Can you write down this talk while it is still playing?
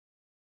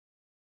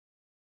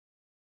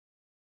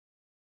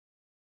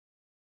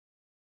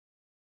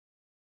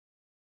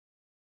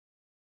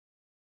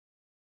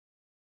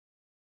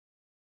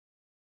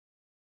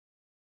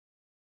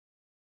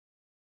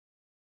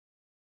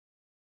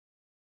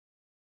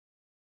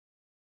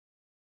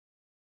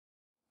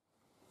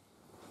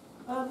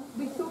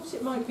We thought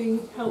it might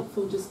be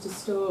helpful just to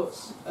start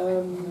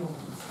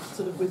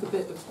sort of with a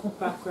bit of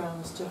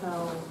background to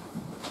how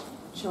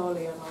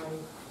Charley and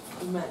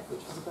I met,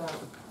 which was about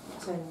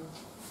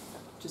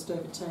just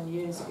over 10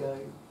 years ago.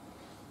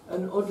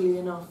 And oddly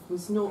enough,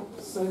 was not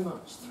so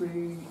much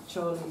through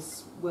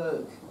Charley's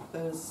work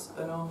as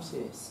an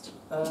artist,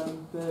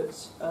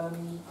 but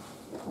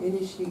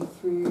initially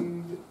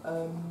through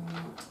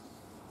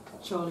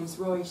Charley's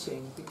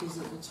writing, because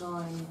at the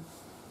time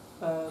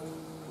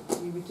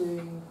we were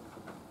doing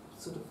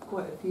sort of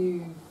quite a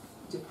few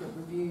different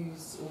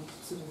reviews, or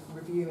sort of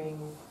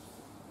reviewing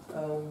I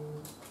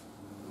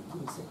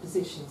wouldn't say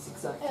positions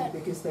exactly,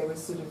 because they were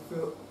sort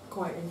of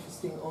quite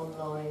interesting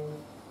online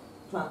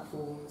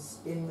platforms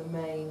in the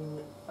main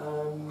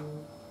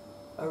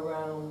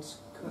around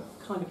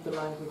kind of the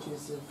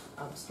languages of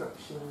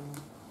abstraction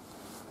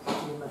and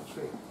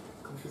geometric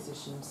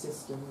composition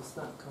systems,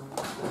 that kind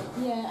of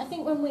thing. Yeah, I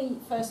think when we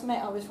first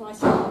met I was writing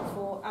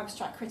for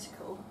Abstract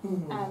Critical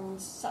and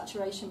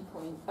Saturation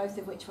Point, both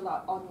of which were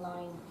like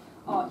online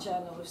art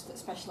journals that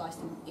specialised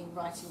in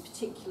writing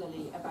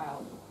particularly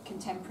about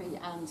contemporary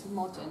and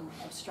modern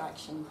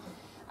abstraction.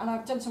 And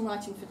I've done some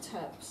writing for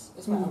Terps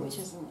as well, which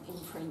is an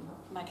in-print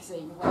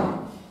magazine where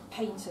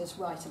painters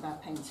write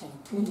about painting.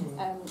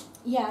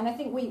 Yeah, and I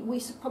think we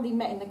probably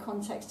met in the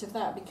context of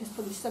that, because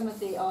probably some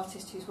of the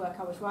artists whose work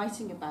I was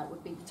writing about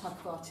would be the type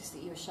of artists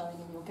that you were showing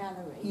in your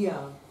gallery.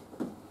 Yeah.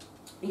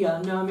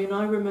 Yeah, no, I mean,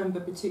 I remember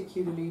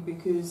particularly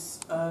because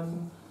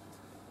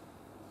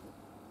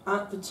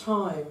at the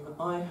time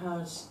I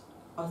had,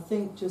 I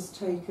think, just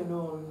taken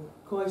on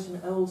quite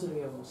an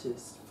elderly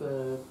artist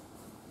for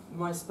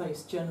my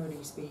space,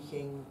 generally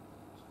speaking.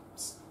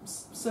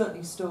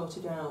 Certainly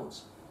started out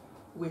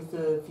with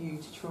a view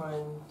to try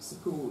and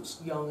support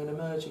young and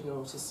emerging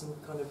artists, and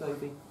kind of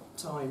over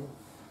time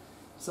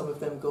some of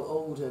them got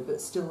older, but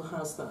still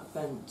has that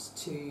bent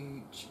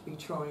to be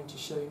trying to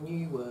show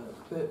new work.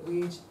 But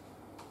we'd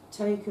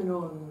taken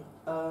on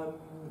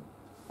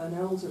an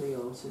elderly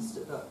artist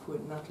at that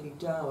point, Natalie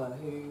Dower,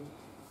 who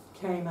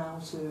came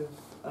out of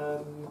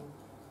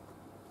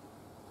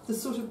the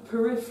sort of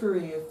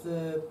periphery of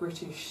the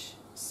British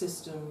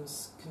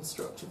systems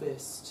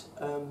constructivist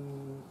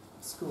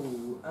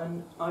school,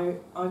 and I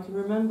can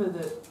remember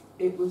that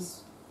it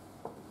was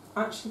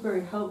actually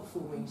very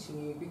helpful meeting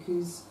you,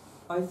 because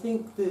I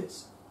think that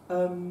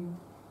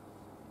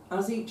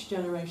as each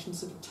generation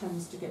sort of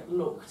tends to get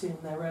locked in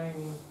their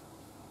own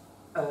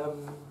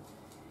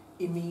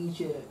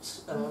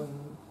immediate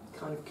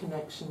kind of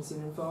connections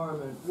and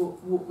environment,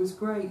 what was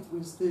great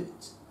was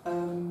that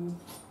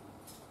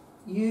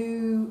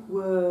you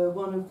were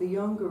one of the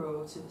younger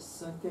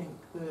artists, I think,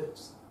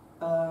 that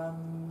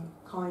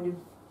kind of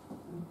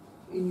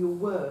in your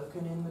work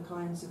and in the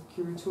kinds of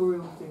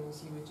curatorial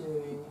things you were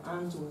doing,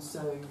 and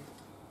also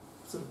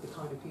sort of the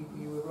kind of people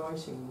you were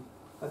writing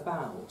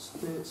about,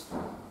 that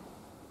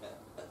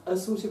a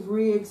sort of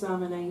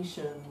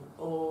re-examination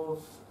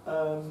of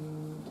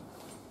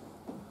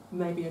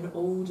maybe an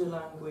older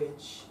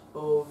language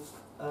of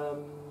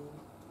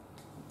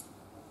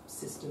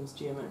systems,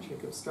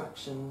 geometric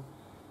abstraction,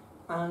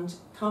 and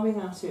coming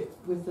at it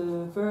with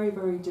a very,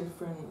 very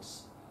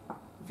different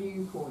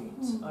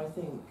viewpoint, I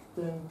think,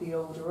 than the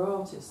older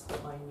artists that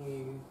I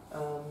knew.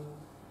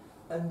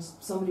 And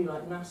somebody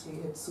like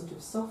Natalie had sort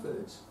of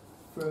suffered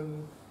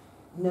from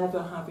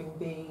never having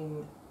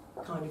been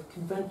kind of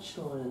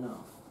conventional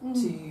enough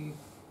to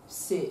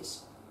sit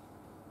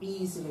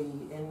easily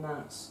in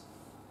that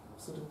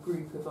sort of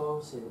group of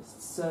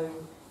artists. So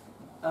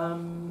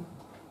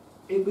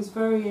it was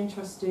very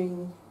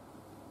interesting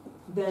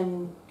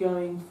then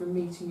going from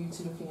meeting you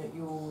to looking at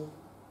your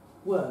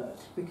work,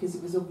 because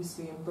it was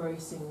obviously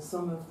embracing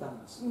some of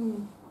that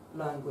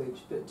language,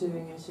 but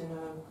doing it in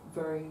a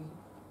very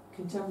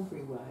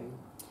contemporary way.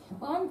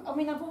 Well, I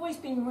mean, I've always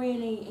been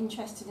really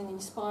interested and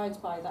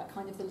inspired by that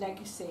kind of the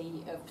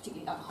legacy of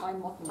particularly that high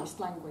modernist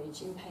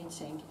language in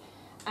painting,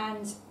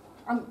 and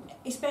I'm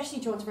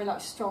especially drawn to very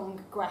like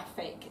strong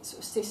graphic, sort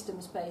of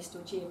systems-based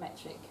or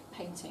geometric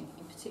painting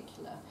in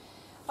particular.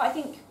 But I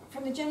think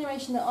from the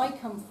generation that I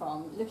come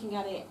from, looking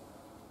at it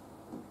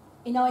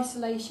in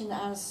isolation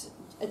as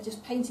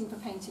just painting for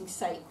painting's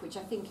sake, which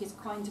I think is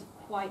kind of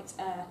quite,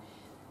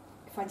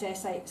 if I dare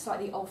say,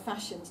 slightly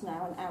old-fashioned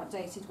now, an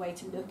outdated way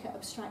to look at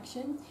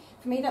abstraction.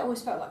 For me, that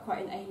always felt like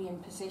quite an alien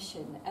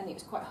position, and it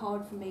was quite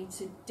hard for me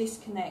to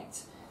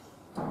disconnect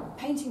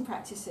painting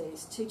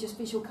practices to just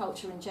visual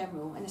culture in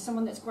general. And as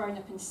someone that's grown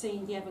up and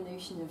seen the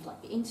evolution of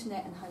like the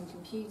internet and home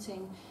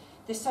computing,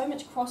 there's so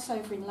much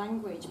crossover in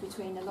language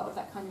between a lot of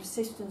that kind of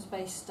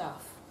systems-based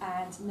stuff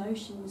and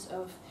notions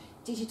of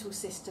digital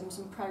systems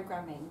and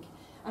programming.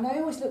 And I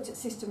always looked at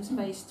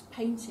systems-based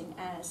painting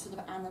as sort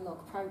of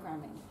analogue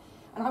programming.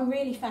 And I'm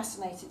really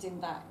fascinated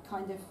in that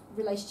kind of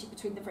relationship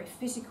between the very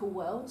physical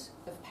world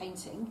of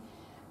painting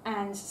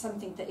and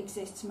something that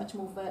exists much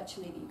more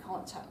virtually, that you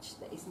can't touch,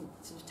 that isn't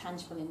sort of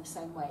tangible in the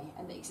same way,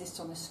 and that exists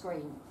on a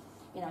screen.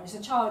 You know, and as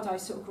a child I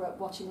sort of grew up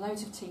watching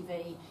loads of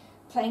TV,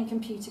 playing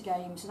computer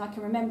games, and I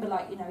can remember,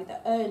 like, you know, the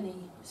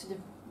early sort of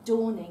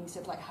dawnings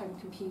of like home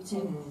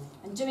computing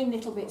and doing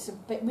little bits of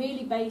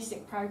really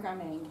basic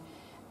programming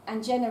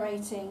and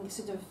generating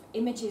sort of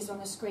images on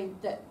a screen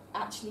that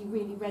actually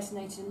really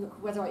resonated. And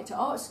look, whether I went to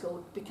art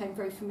school, became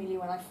very familiar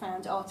when I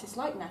found artists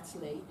like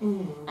Natalie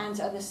and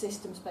other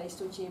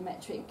systems-based or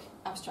geometric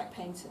abstract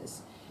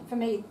painters. For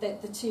me,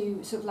 the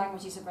two sort of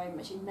languages are very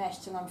much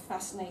enmeshed, and I'm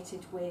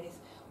fascinated with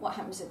what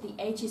happens at the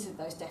edges of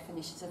those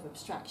definitions of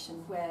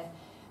abstraction, where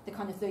the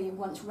kind of the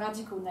once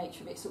radical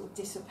nature of it sort of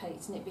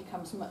dissipates and it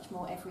becomes much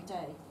more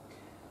everyday.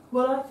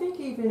 Well, I think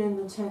even in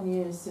the 10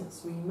 years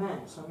since we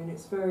met, I mean,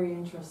 it's very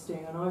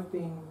interesting, and I've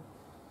been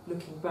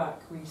looking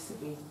back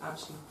recently,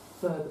 actually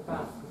further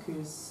back,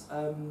 because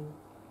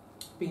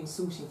been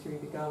sorting through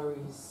the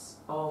gallery's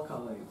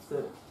archive,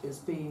 that has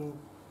been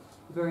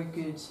a very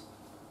good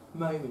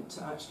moment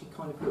to actually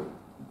kind of look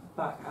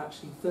back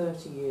actually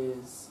 30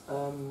 years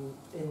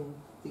in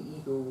the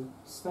Eagle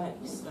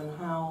space, and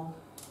how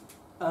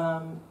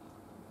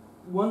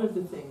one of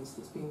the things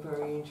that's been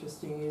very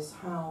interesting is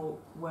how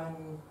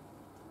when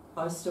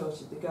I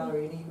started the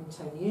gallery, and even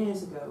 10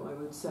 years ago, I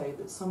would say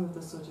that some of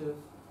the sort of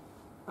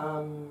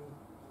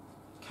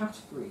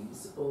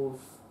categories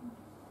of,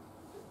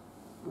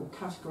 or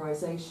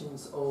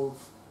categorisations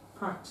of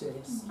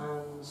practice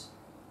and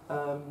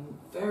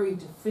very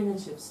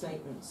definitive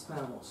statements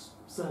about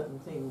certain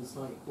things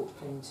like what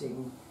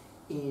painting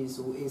is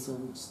or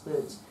isn't,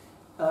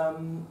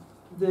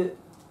 that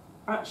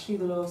actually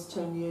the last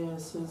 10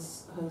 years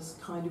has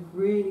kind of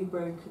really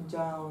broken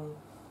down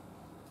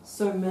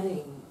so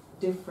many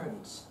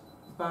different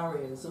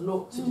barriers, a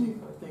lot to do,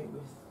 I think,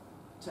 with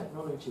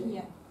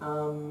technology,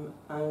 and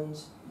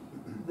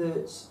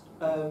that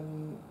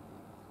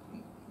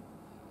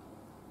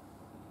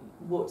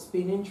what's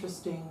been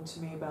interesting to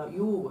me about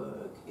your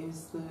work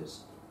is that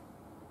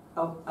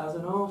as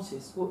an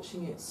artist,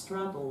 watching it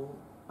straddle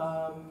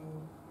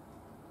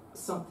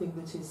something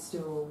that is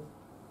still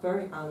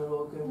very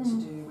analogue and to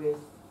do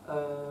with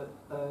a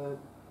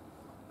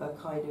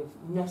kind of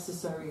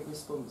necessary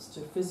response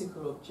to a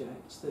physical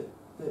object that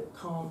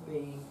can't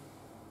be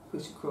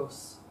put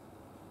across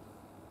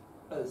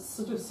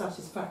sort of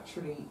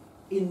satisfactorily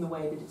in the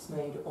way that it's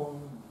made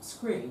on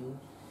screen,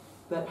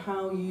 but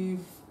how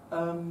you've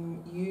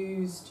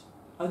used,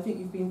 I think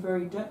you've been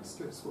very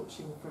dexterous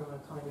watching from a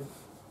kind of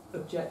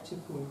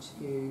objective point of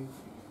view,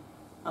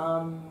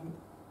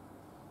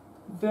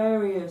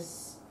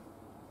 various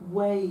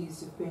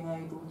ways of being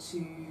able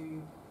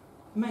to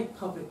make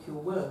public your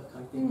work,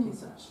 I think,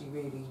 is actually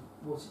really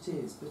what it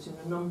is, but in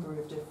a number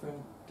of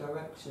different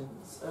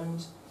directions.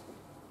 And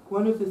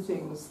one of the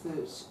things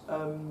that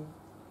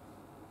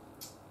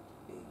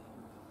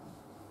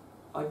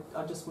I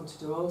just wanted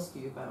to ask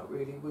you about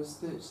really was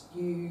that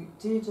you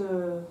did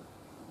a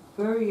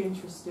very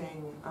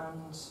interesting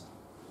and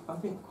I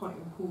think quite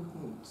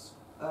important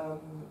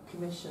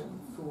commission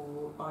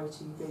for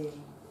ITV,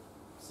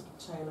 sort of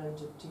tail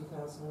end of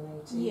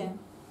 2018. Yeah.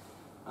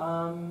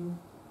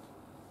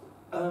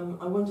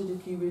 I wondered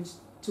if you would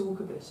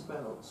talk a bit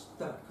about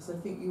that, because I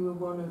think you were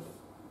one of,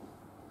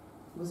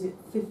 was it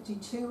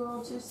 52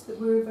 artists that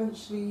were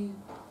eventually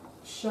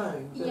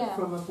shown, but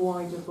from a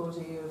wider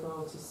body of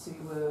artists who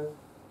were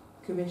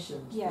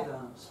commissioned for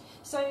that?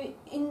 So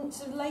in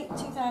sort of late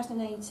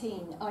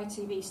 2018,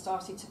 ITV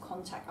started to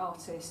contact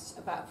artists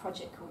about a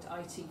project called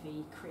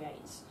ITV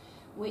Create,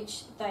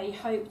 which they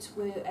hoped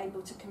were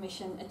able to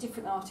commission a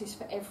different artist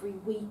for every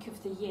week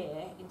of the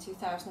year in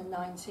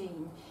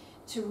 2019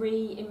 to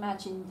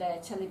reimagine their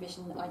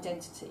television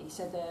identity.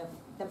 So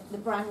the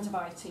brand of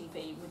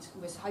ITV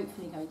was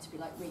hopefully going to be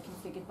like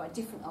reconfigured by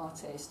different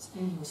artists.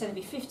 So there'd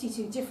be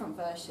 52 different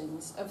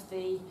versions of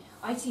the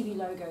ITV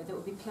logo that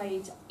would be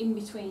played in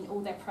between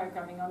all their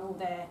programming on all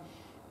their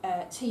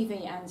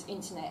TV and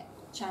internet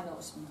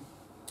channels.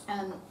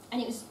 And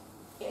it was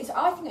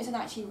I think it's an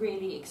actually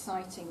really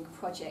exciting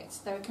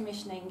project. They were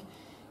commissioning,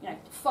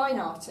 fine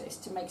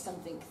artists to make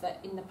something that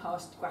in the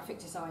past graphic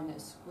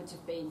designers would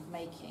have been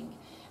making.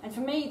 And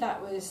for me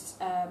that was,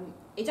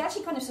 it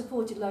actually kind of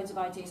supported loads of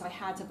ideas I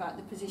had about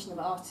the position of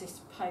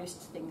artists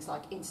post things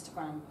like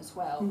Instagram as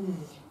well.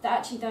 That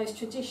actually those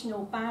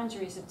traditional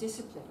boundaries of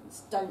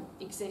disciplines don't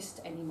exist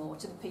anymore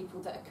to the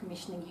people that are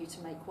commissioning you to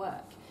make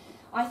work.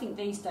 I think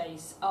these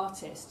days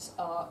artists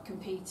are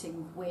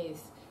competing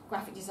with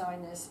graphic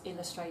designers,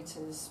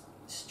 illustrators,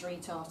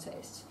 street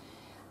artists,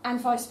 and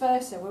vice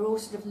versa. We're all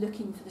sort of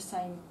looking for the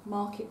same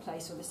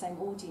marketplace or the same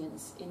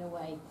audience in a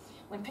way.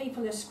 When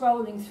people are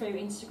scrolling through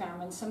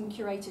Instagram, and some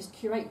curators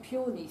curate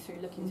purely through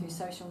looking through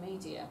social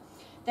media,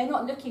 they're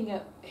not looking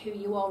at who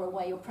you are or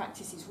where your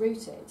practice is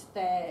rooted.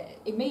 They're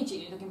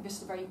immediately looking for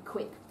just a very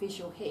quick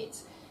visual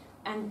hit,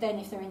 and then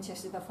if they're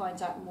interested they'll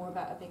find out more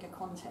about a bigger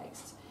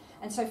context.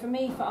 And so for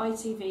me, for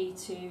ITV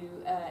to,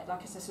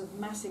 like I said, sort of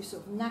massive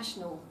sort of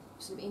national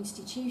sort of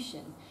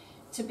institution,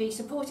 to be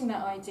supporting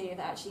that idea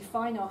that actually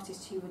fine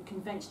artists who would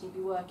conventionally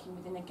be working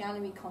within a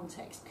gallery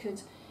context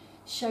could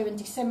show and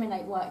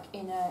disseminate work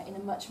in a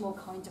much more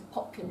kind of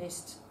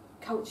populist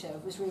culture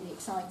was really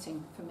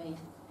exciting for me.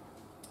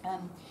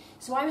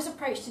 So I was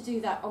approached to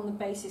do that on the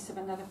basis of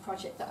another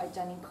project that I'd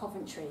done in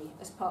Coventry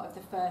as part of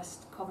the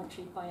first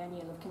Coventry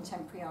Biennial of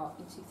Contemporary Art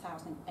in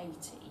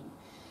 2018,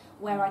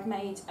 where I'd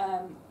made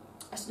a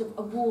sort of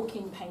a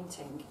walk-in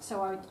painting.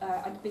 So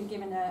I'd been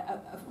given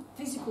a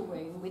physical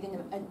room within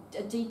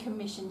a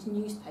decommissioned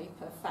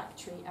newspaper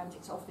factory and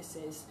its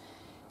offices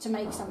to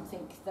make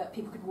something that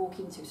people could walk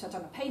into. So I'd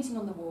done a painting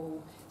on the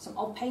wall, some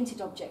odd painted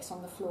objects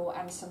on the floor,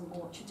 and some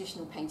more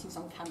traditional paintings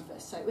on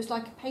canvas. So it was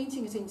like a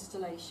painting as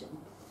installation.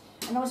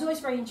 And I was always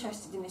very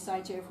interested in this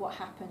idea of what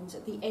happened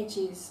at the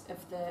edges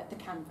of the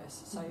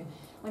canvas. So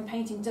when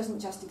painting doesn't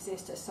just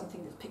exist as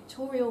something that's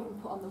pictorial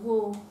and put on the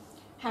wall,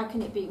 how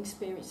can it be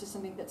experienced as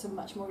something that's a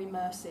much more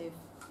immersive,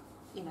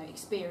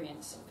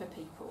 experience for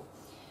people?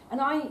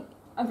 And I'm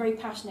very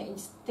passionate in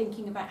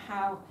thinking about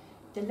how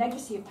the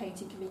legacy of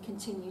painting can be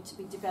continued to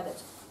be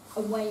developed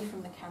away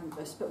from the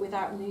canvas, but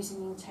without losing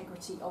the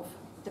integrity of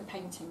the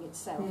painting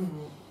itself.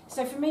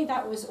 So for me,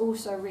 that was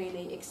also a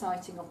really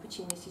exciting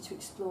opportunity to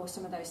explore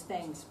some of those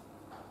things.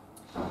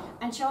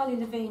 And Charlie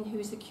Levine, who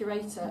is the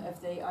curator of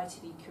the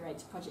ITV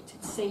Curator Project,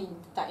 had seen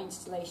that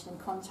installation and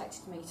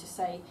contacted me to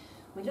say,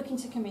 we're looking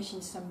to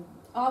commission some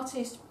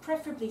artists,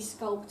 preferably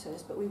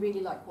sculptors, but we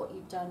really like what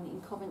you've done in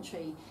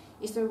Coventry.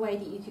 Is there a way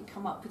that you could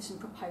come up with some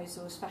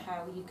proposals for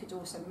how you could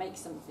also make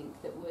something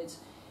that would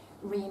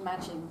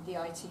reimagine the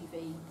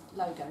ITV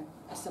logo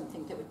as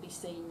something that would be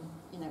seen,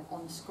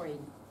 on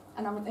screen?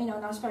 And and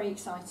I was very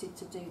excited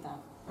to do that.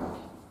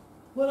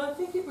 Well, I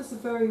think it was a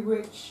very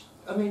rich.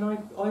 I mean,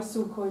 I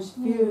saw quite a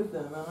few of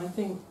them, and I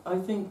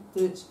think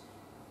that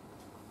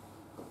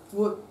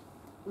what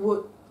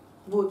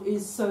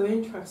is so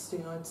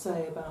interesting, I'd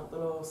say, about the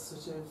last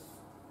sort of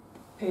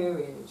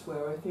period,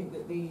 where I think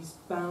that these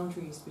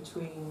boundaries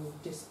between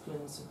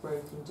disciplines have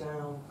broken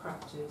down,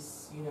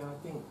 practice. I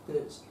think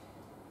that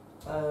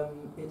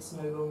it's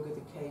no longer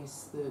the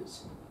case that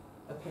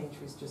a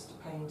painter is just a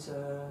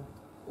painter.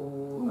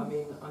 Or I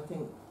mean, I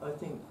think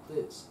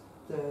that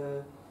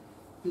the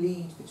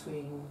bleed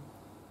between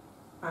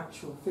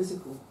actual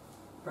physical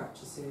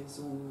practices,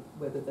 or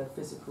whether they're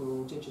physical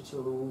or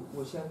digital or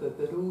whatever,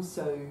 but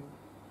also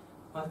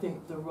I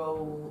think the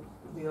role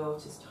the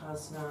artist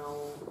has now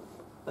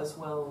as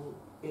well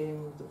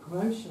in the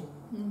promotion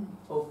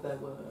of their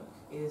work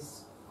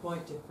is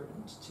quite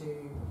different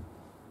to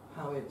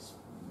how it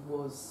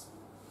was,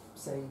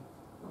 say,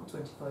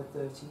 25,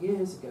 30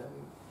 years ago.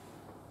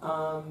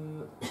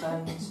 And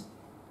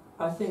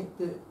I think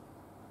that,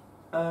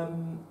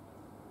 and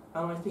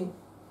I think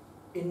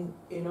in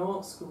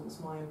art schools,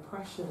 my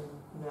impression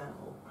now,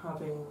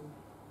 having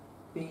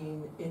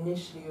been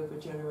initially of a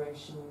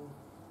generation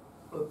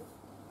of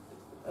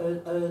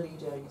early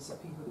days of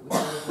people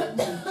that were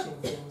teaching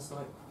things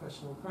like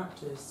professional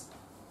practice,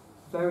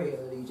 very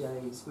early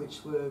days, which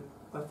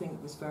I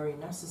think was very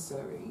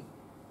necessary,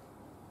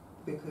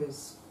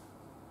 because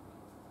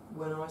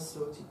when I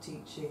started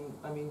teaching,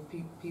 I mean,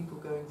 people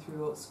going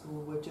through art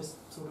school were just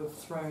sort of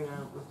thrown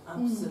out with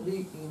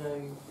absolutely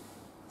no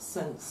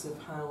sense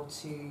of how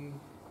to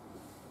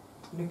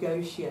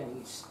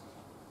negotiate,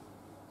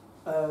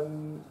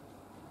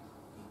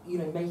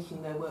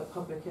 making their work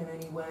public in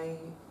any way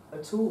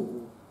at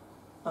all.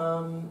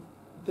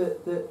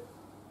 But that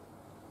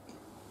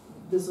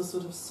there's a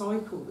sort of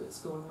cycle that's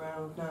gone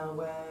round now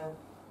where,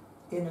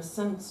 in a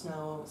sense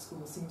now, art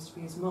school seems to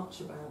be as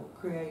much about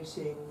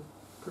creating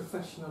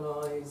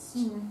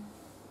professionalised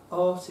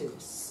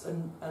artists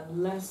and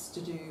less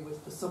to do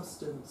with the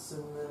substance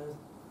and the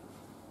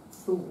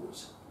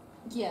thought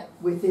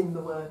within the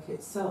work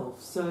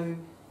itself. So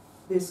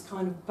this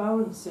kind of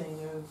balancing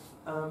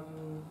of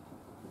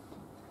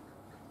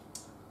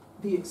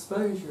the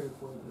exposure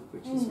of work,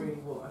 which is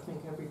really what I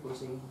think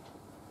everybody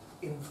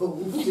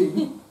involved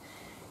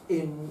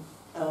in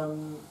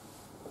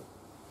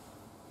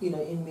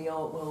the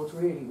art world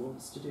really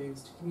wants to do,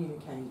 is to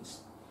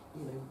communicate,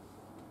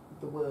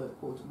 the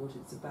work, what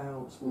it's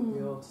about, what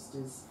the artist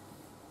is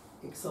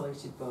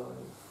excited by.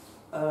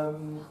 I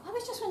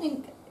was just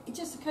wondering, it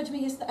just occurred to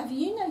me, have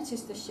you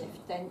noticed a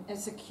shift then,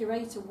 as a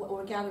curator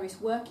or a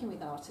gallerist working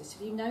with artists?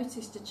 Have you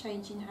noticed a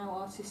change in how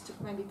artists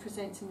are maybe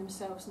presenting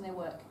themselves and their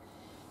work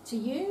to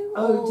you?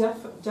 Oh,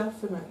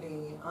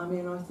 definitely. I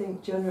mean, I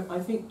think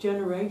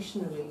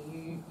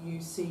generationally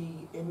you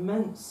see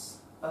immense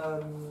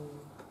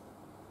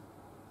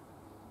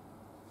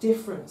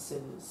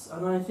differences,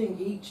 and I think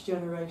each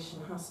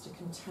generation has to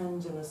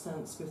contend in a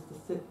sense with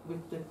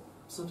the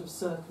sort of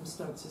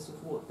circumstances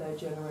of what their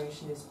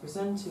generation is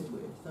presented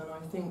with. And I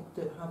think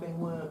that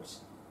having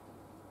worked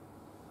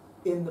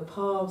in the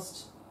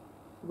past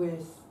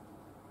with,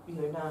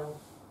 now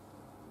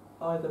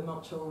either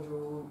much older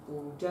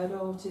or dead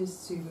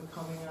artists who were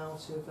coming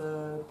out of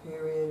a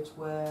period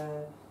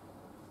where,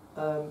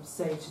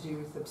 say, to do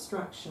with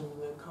abstraction,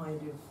 the kind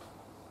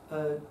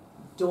of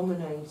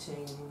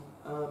dominating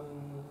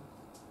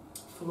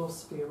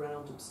philosophy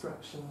around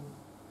abstraction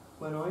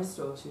when I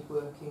started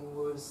working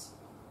was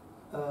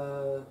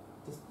the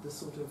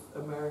sort of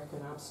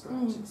American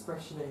abstract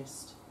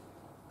expressionist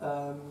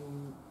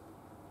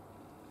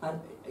and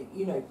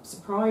you know,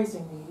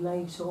 surprisingly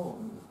late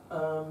on,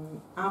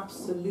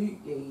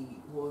 absolutely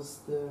was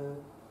the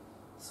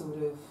sort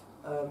of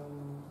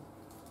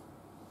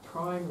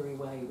primary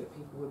way that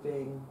people were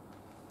being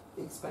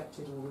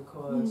expected or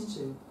required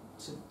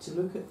to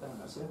look at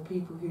that, and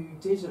people who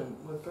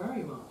didn't were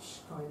very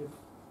much kind of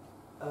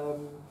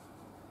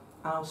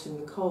out in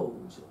the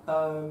cold,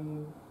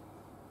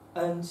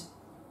 and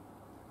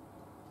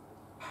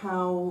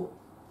how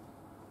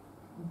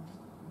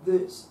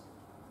that,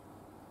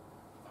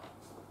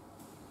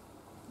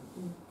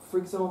 for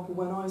example,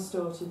 when I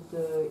started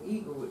the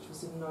Eagle, which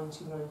was in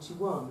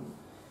 1991,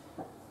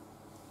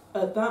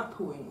 at that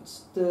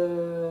point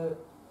the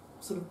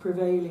sort of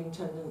prevailing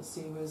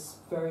tendency was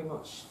very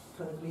much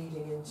kind of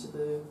leading into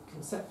the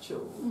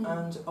conceptual,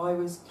 and I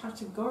was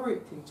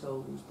categorically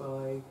told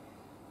by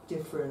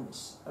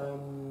different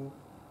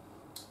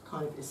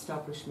kind of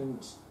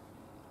establishment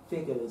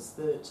figures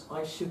that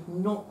I should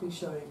not be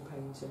showing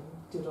painting.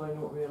 Did I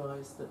not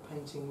realise that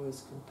painting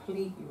was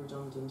completely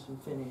redundant and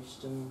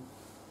finished, and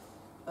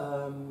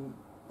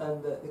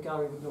that the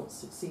gallery would not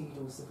succeed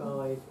or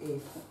survive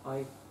if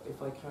I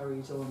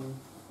carried on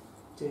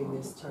doing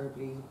this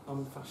terribly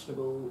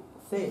unfashionable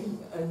thing?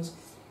 And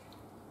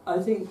I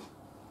think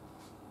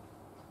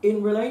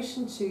in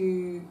relation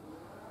to,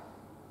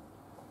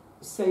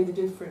 say, the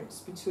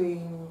difference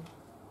between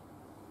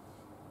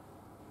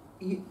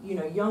you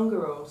know,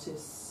 younger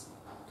artists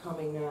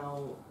coming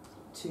now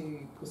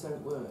to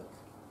present work,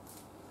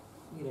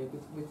 you know,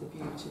 with the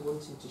view to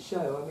wanting to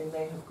show. I mean,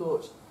 they have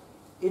got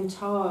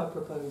entire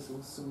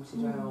proposals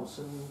sorted out,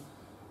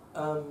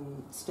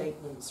 and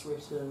statements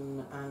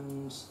written,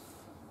 and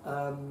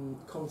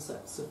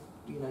concepts of,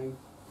 you know,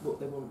 what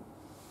they want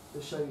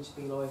the show to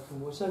be like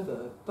and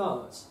whatever.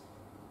 But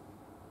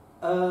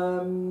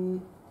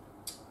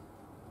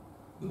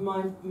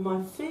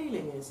my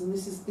feeling is, and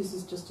this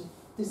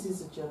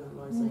is a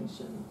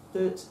generalisation,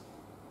 that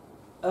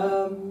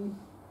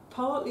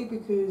partly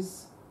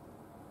because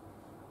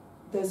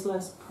there's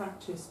less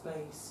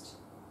practice-based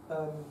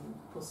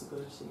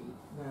possibility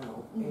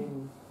now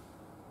in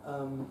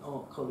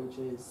art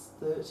colleges,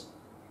 that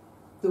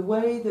the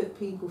way that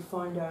people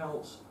find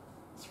out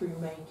through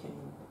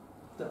making,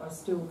 that I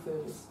still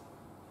feel is,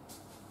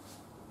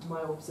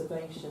 my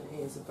observation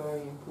is, a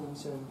very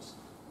important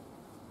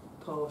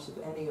part of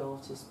any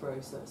artist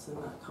process, and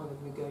that kind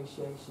of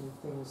negotiation of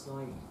things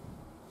like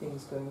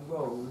things going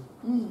wrong,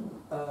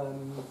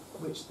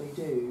 which they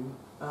do,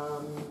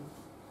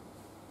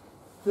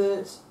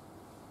 that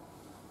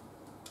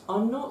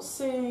I'm not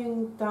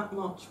seeing that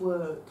much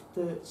work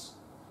that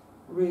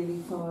really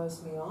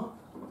fires me up.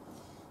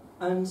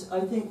 And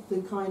I think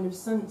the kind of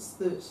sense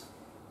that,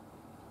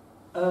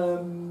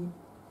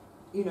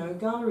 you know, a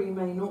gallery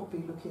may not be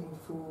looking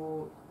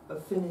for a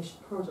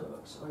finished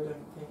product, I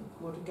don't think.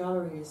 What a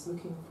gallery is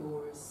looking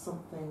for is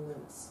something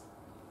that's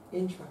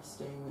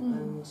interesting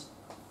and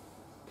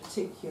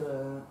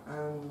particular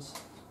and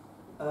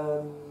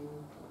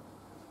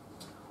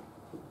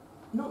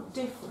not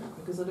different,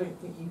 because I don't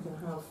think you can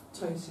have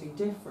totally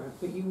different,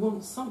 but you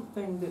want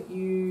something that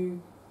you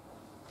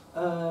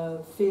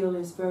feel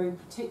is very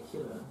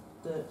particular,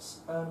 that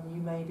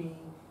you maybe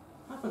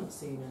haven't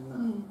seen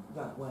in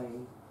that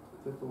way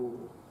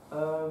before.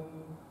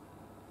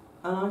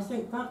 And I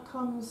think that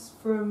comes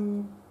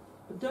from,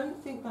 I don't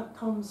think that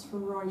comes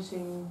from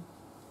writing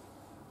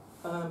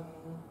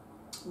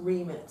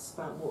remits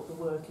about what the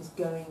work is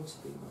going to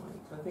be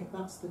like. I think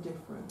that's the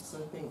difference.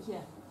 I think,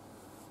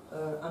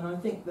 and I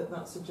think that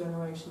that's a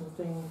generational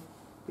thing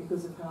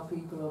because of how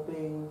people are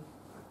being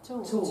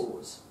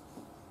taught,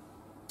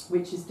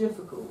 which is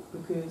difficult,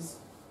 because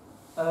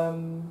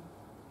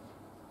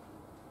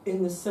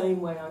in the same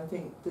way I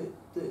think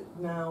that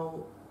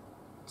now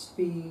to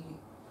be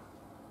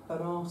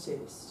an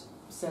artist,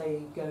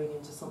 say, going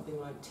into something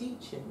like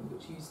teaching,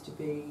 which used to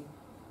be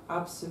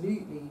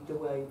absolutely the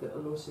way that a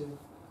lot of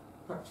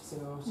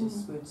practicing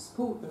artists would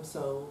support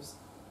themselves.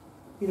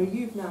 You know,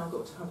 you've now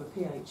got to have a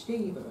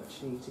PhD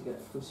virtually to get a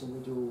foot in the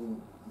door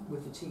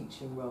with a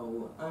teaching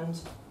role. And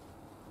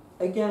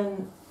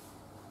again,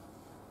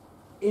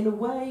 in a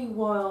way,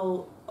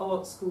 while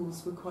art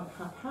schools were quite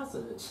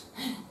haphazard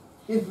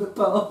in the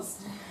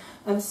past,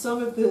 and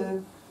some of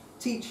the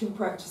teaching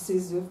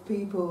practices of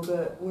people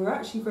that were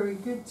actually very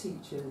good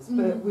teachers,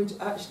 but would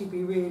actually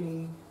be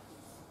really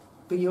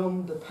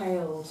beyond the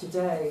pale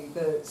today,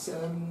 that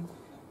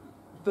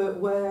but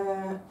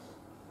where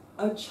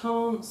a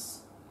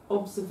chance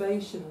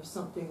observation of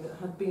something that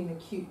had been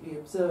acutely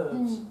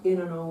observed in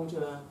an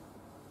older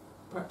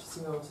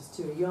practicing artist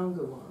to a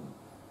younger one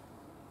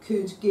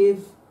could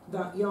give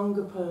that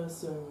younger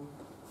person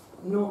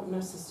not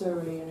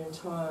necessarily an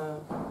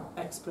entire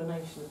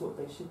explanation of what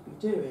they should be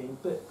doing,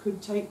 but could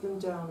take them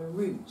down a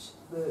route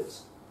that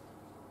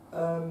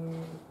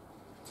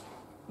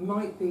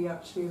might be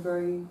actually a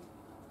very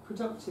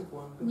productive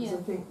one, because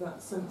I think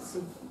that sense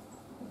of,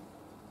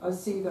 I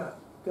see that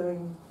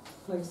going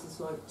places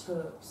like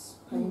Turp's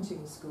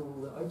painting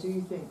school, that I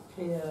do think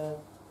peer,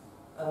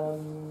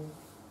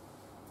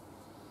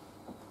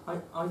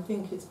 I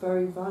think it's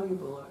very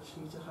valuable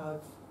actually to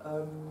have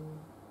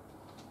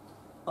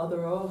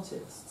other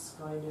artists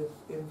kind of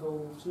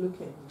involved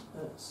looking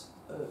at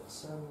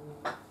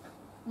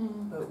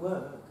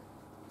work.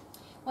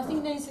 Well, I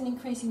think there's an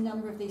increasing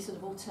number of these sort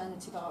of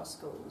alternative art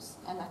schools,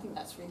 and I think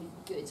that's really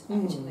good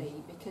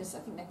actually, because I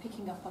think they're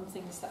picking up on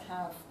things that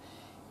have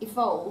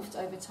evolved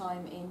over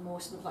time in more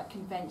sort of like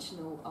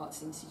conventional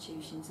arts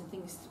institutions, and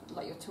things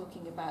like you're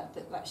talking about,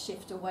 that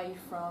shift away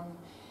from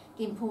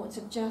the importance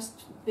of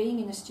just being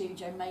in a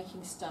studio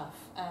making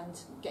stuff and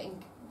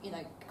getting, you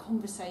know,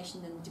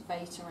 conversation and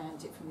debate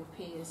around it from your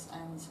peers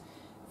and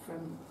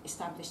from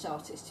established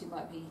artists who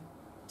might be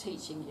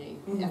teaching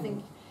you. I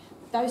think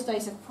those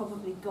days have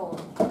probably gone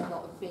in a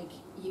lot of big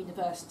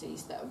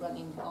universities that are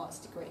running arts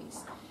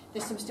degrees.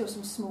 There's still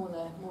some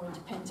smaller, more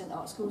independent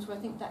art schools where I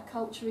think that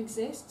culture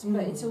exists,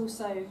 but it's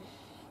also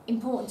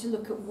important to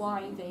look at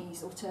why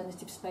these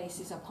alternative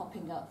spaces are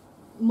popping up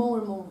more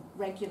and more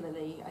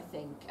regularly, I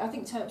think. I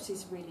think Terps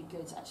is really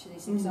good, actually.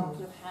 It's an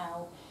example of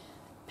how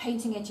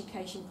painting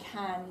education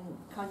can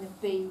kind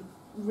of be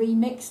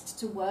remixed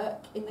to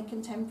work in the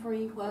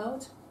contemporary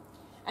world.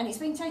 And it's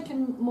been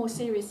taken more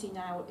seriously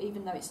now,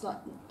 even though it's like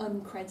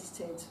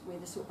uncredited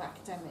with a sort of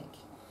academic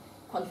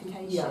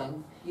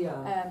qualification.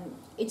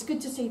 It's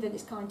good to see that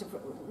it's kind of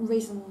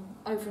risen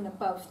over and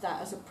above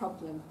that as a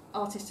problem.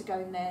 Artists are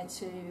going there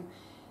to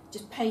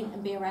just paint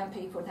and be around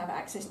people and have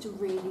access to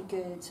really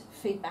good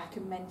feedback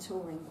and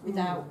mentoring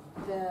without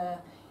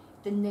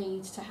the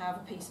need to have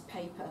a piece of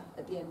paper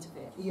at the end of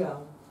it. Yeah.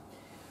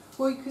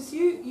 Well, because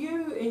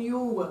you in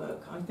your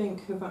work, I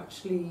think, have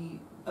actually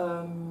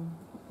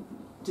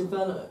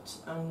developed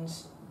and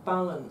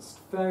balanced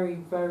very,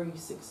 very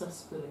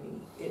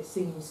successfully, it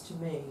seems to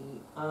me,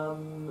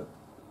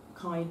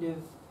 kind of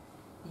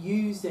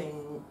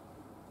using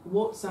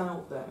what's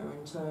out there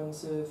in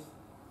terms of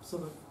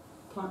sort of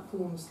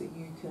platforms that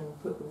you can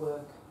put the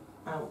work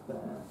out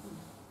there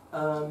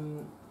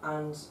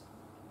and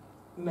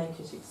make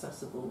it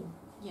accessible.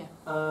 Yeah.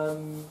 I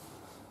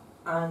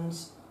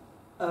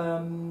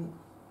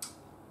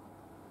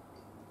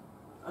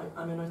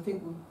mean, I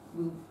think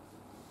we'll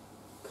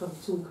kind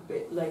of talk a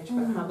bit later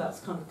about how that's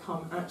kind of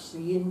come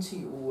actually into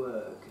your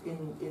work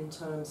in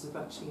terms of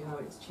actually how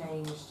it's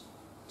changed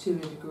to a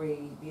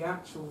degree the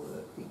actual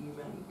work that you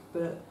make.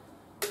 But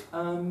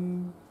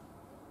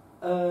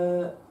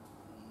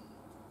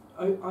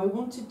I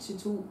wanted to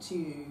talk to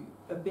you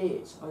a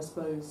bit, I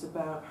suppose,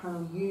 about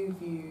how you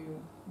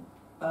view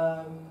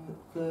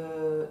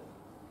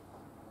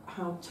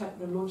how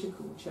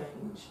technological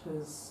change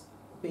has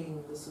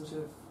been the sort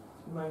of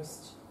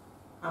most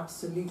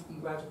absolutely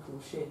radical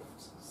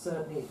shift,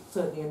 certainly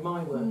in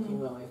my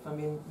working life. I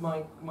mean,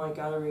 my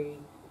gallery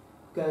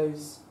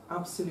goes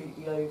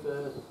absolutely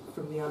over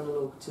from the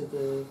analogue to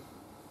the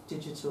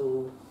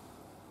digital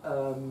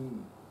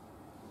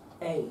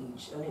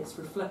age, and it's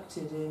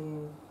reflected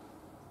in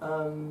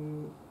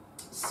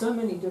so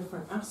many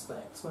different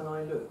aspects when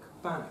I look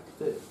back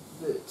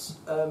that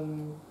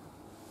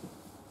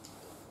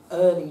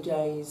early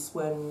days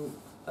when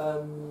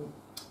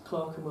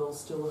Clerkenwell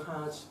still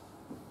had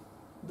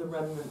the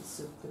remnants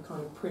of the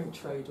kind of print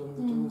trade on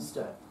the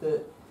doorstep,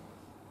 that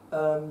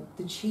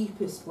the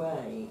cheapest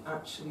way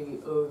actually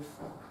of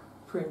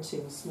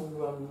printing small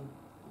run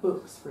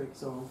books, for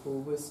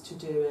example, was to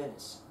do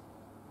it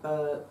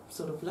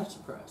sort of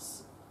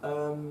letterpress,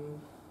 and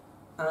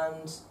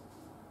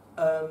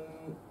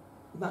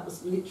that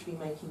was literally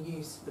making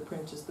use of the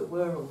printers that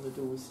were on the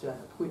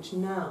doorstep, which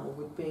now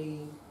would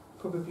be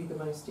probably the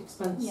most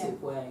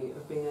expensive way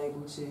of being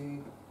able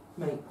to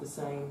make the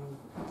same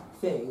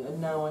thing. And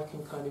now I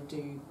can kind of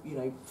do,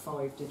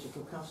 5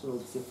 digital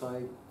catalogues if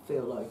I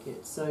feel like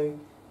it. So,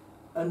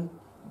 and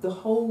the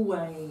whole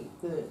way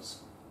that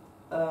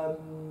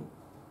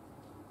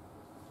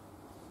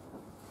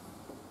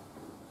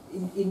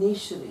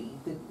initially,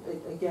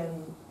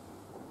 again,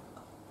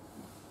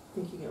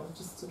 thinking, I was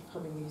just sort of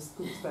having these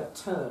thoughts about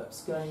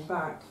Terps, going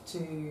back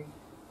to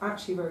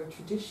actually a very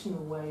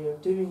traditional way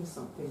of doing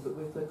something, but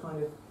with a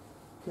kind of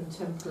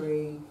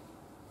contemporary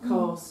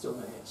cast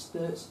on it,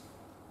 that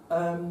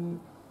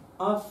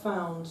I've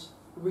found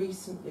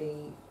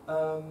recently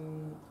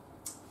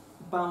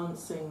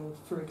balancing,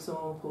 for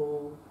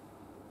example,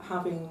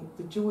 having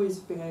the joys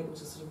of being able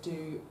to sort of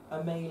do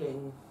a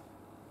mailing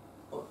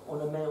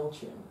on a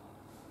MailChimp,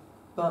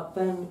 but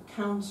then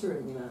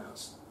countering that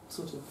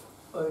sort of,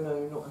 oh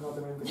no, not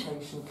another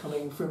invitation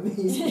coming from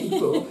these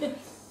people,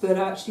 but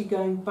actually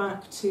going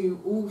back to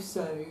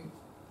also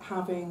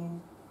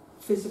having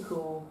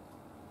physical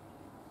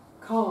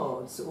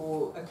cards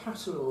or a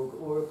catalogue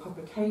or a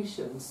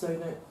publication, so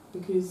that,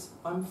 because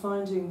I'm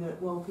finding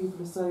that while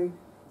people are so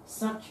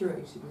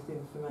saturated with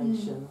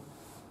information,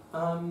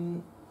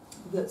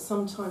 that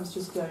sometimes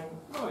just going,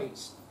 right,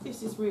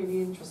 this is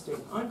really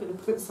interesting, I'm going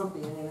to put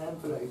something in an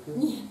envelope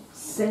and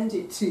send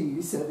it to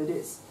you so that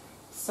it's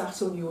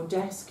sat on your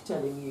desk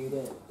telling you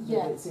that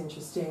it's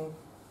interesting,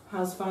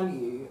 has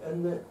value,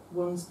 and that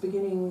one's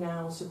beginning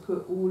now to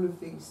put all of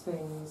these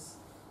things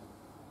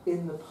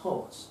in the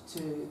pot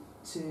to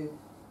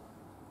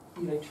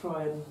you know,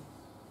 try and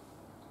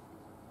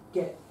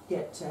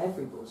get to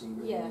everybody,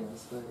 really, Yeah. I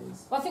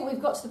suppose. Well, I think we've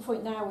got to the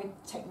point now with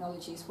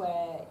technologies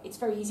where it's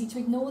very easy to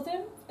ignore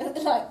them.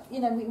 Like,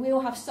 you know, we all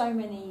have so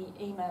many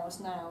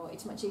emails now,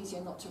 it's much easier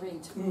not to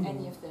read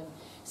any of them.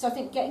 So I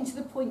think getting to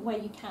the point where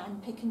you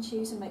can pick and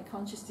choose and make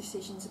conscious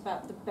decisions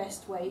about the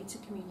best way to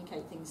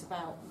communicate things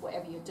about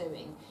whatever you're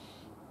doing,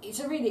 it's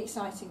a really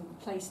exciting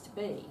place to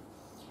be.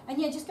 And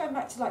yeah, just going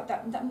back to like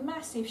that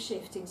massive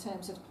shift in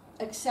terms of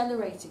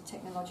accelerated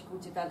technological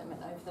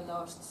development over the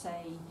last,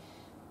 say,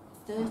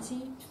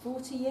 30,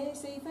 40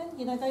 years even.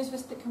 You know, those of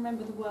us that can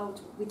remember the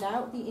world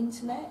without the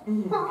internet,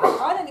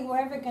 I don't think we're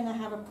ever going to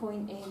have a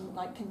point in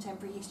like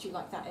contemporary history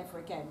like that ever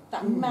again.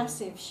 That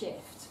massive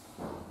shift.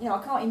 You know,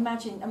 I can't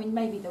imagine, I mean,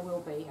 maybe there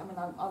will be. I mean,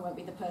 I won't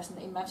be the person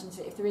that imagines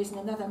it if there isn't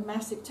another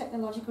massive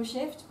technological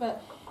shift,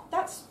 but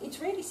it's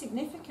really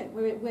significant.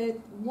 We're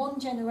one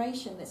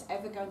generation that's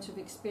ever going to have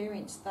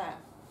experienced that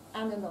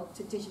analogue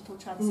to digital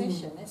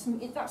transition.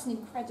 That's an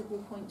incredible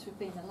point to have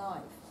been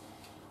alive.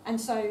 And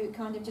so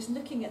kind of just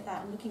looking at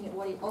that and looking at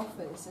what it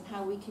offers and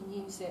how we can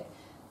use it,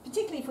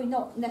 particularly if we're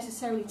not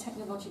necessarily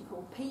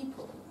technological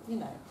people, you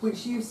know.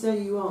 Which you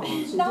say you aren't.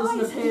 It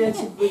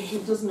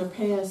doesn't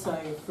appear so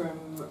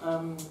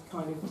from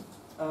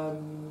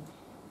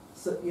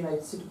so, you know,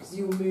 sort of, because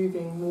you're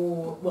moving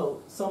more. Well,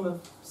 some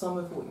of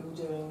what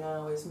you're doing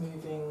now is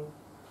moving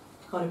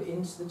kind of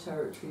into the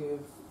territory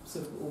of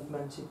sort of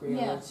augmented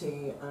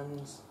reality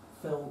and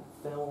film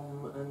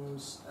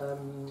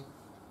and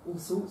all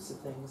sorts of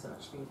things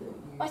actually that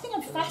you. I think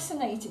I'm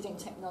fascinated in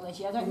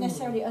technology. I don't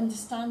necessarily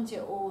understand it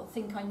or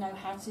think I know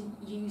how to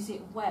use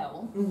it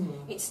well.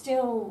 I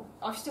still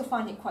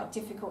find it quite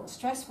difficult and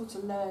stressful to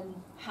learn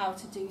how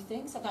to do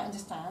things. I don't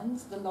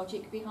understand the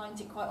logic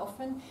behind it quite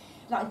often.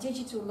 Like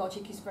digital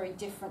logic is very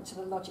different to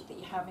the logic that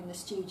you have in the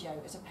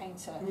studio as a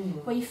painter,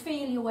 where you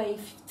feel your way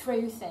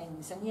through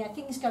things, and yeah,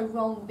 things go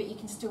wrong, but you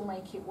can still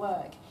make it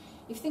work.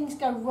 If things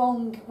go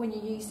wrong when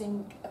you're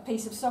using a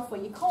piece of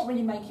software, you can't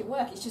really make it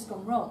work, it's just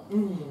gone wrong.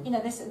 You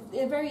know,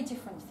 they're very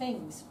different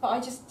things.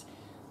 But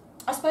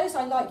I suppose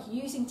I like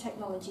using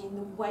technology in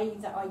the way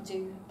that I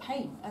do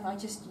paint, and I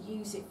just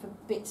use it for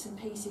bits and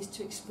pieces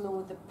to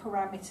explore the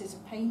parameters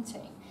of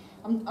painting.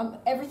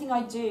 Everything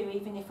I do,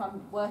 even if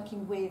I'm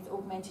working with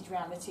augmented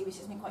reality, which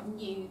is something quite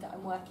new that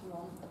I'm working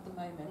on at the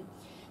moment,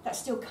 that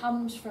still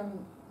comes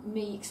from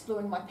me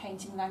exploring my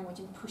painting language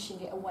and pushing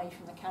it away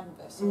from the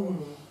canvas, or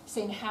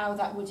seeing how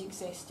that would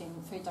exist in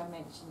 3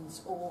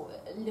 dimensions, or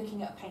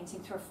looking at a painting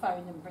through a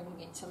phone and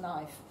bringing it to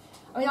life.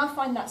 I mean, I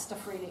find that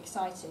stuff really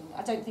exciting.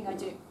 I don't think I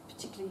do it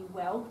particularly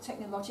well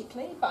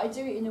technologically, but I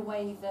do it in a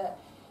way that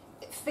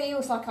it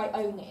feels like I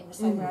own it, in the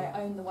same way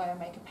I own the way I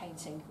make a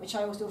painting, which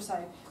I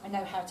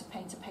know how to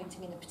paint a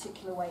painting in a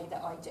particular way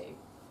that I do.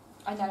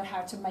 I know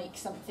how to make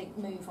something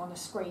move on a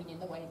screen in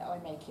the way that I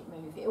make it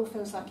move. It all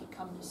feels like it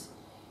comes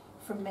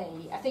from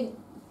me. I think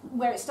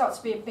where it starts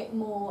to be a bit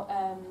more,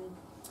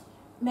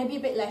 maybe a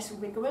bit less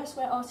rigorous,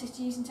 where artists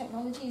are using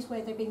technology, is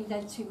where they're being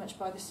led too much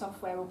by the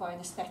software or by an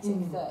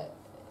aesthetic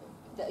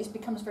that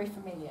becomes very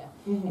familiar.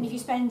 And if you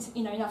spend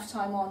enough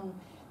time on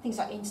things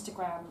like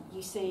Instagram,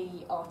 you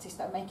see artists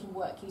that are making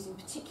work using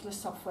particular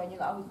software, and you're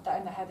like, oh, I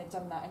don't know how they've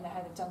done that, I know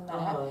how they've done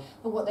that,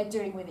 but what they're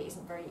doing with it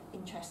isn't very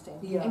interesting.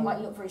 It might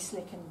look very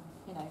slick and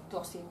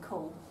glossy and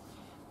cool,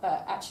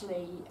 but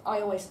actually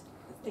I always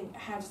think,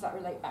 how does that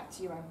relate back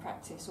to your own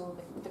practice, or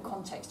the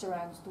context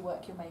around the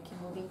work you're making,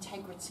 or the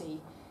integrity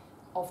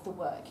of the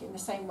work, in the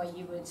same way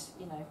you would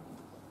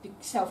be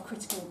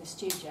self-critical in the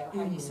studio,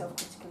 how you're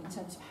self-critical in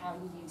terms of how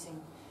you're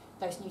using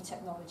those new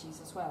technologies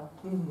as well.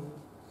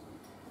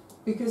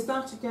 Because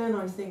that, again,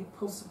 I think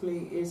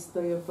possibly is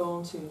the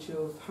advantage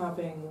of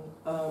having,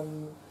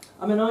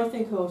 I mean, I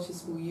think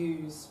artists will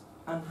use,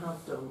 and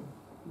have done,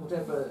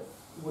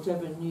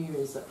 whatever new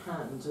is at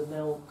hand, and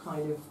they'll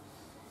kind of,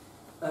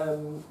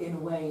 in a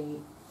way,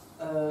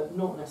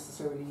 not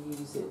necessarily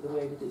use it the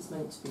way that it's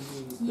meant to be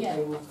used, but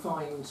they will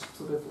find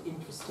sort of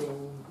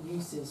interesting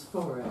uses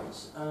for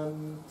it.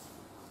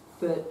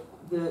 But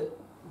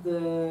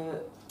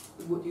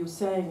what you're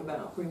saying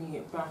about bringing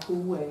it back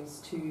always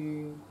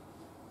to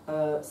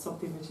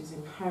something that is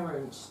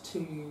inherent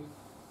to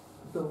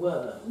the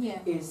work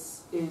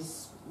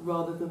is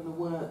rather than the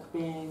work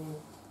being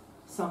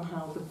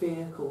somehow the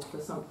vehicle for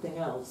something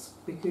else,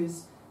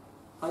 because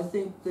I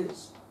think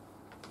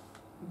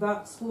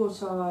that's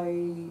what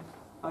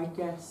I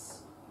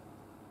guess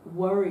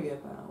worry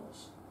about,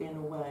 in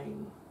a way,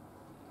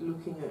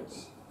 looking at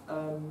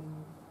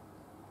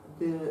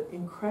the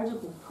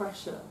incredible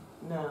pressure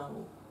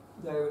now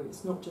there, and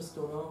it's not just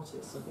on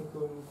artists, I think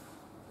on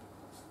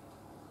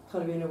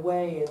kind of, in a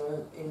way,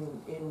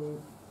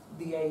 in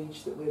the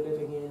age that we're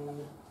living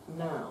in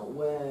now,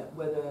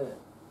 whether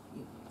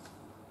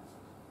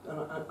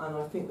and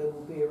I think there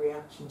will be a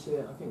reaction to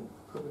it. I think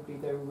probably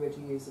there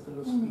already is, of a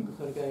lot of people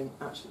kind of going,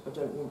 actually, I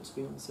don't want to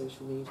be on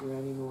social media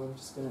anymore, I'm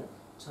just going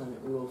to turn it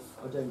all off.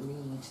 I don't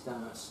need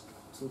that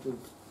sort of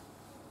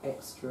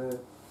extra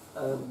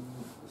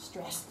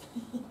stressed.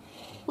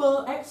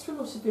 Well, extra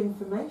lot of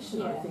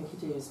information, I Yeah. think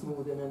it is,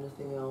 more than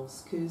anything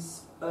else,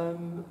 because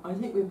I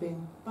think we're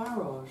being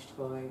barraged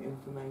by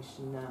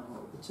information now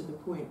to the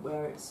point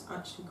where it's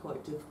actually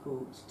quite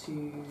difficult to,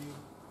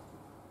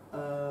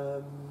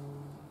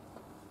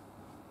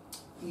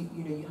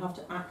 you have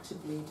to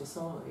actively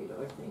decide,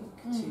 I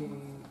think,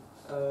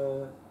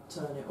 to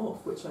turn it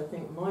off, which I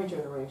think my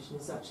generation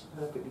is actually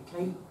perfectly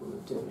capable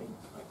of doing,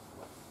 like,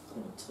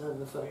 turn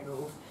the phone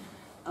off.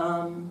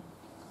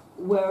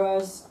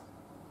 Whereas,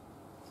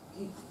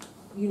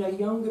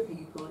 younger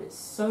people, it's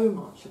so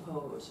much a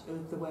part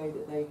of the way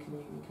that they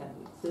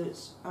communicate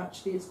that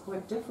actually it's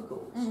quite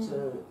difficult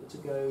to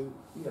go,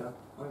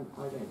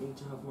 I don't need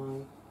to have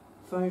my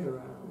phone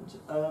around.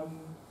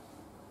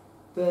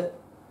 But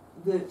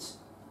that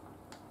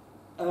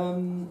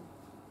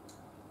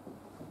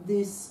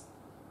this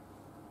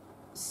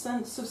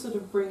sense of sort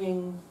of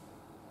bringing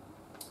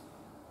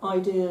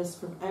ideas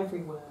from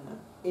everywhere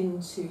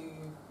into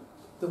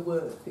the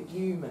work that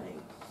you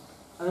make.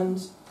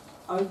 And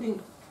I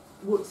think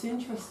what's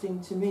interesting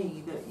to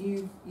me that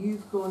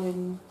you've gone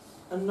in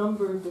a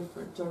number of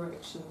different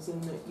directions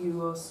in that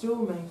you are still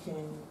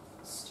making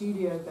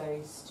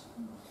studio-based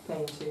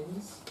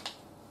paintings.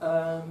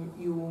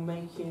 You're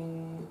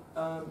making,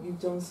 you've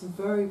done some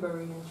very,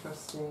 very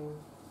interesting,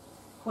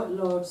 quite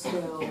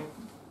large-scale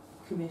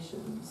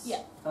commissions.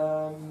 Yeah.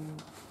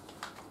 And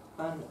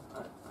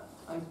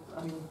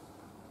I mean,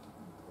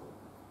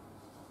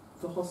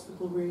 the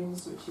Hospital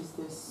Rooms, which is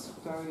this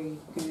very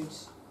good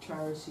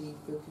charity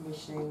for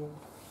commissioning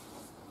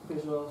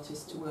visual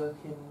artists to work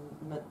in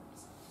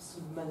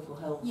sort of mental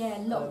health. Yeah,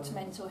 locked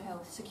mental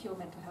health, secure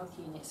mental health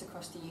units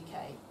across the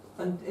UK.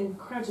 And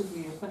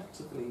incredibly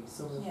effectively,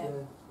 some of Yeah.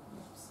 the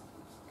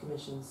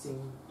commissions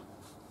seem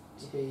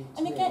to be.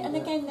 And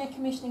again, they're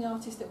commissioning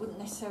artists that wouldn't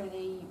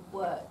necessarily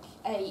work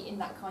in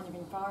that kind of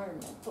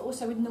environment, but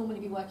also would normally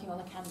be working on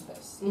a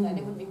canvas. They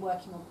wouldn't be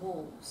working on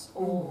walls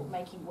or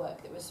making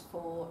work that was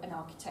for an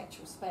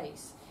architectural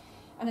space.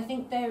 And I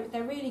think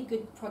they're really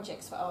good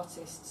projects for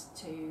artists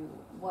to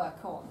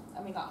work on.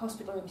 I mean, like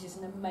Hospital Rooms is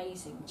an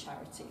amazing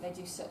charity. They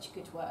do such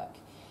good work.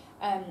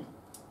 And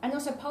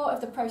also part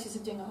of the process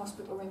of doing a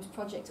Hospital Rooms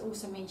project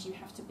also means you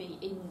have to be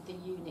in the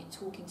unit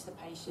talking to the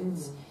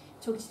patients,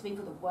 talking to the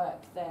people that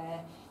work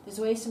there. There's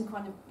always some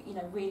kind of,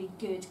 really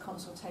good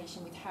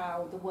consultation with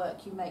how the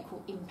work you make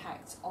will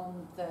impact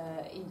on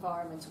the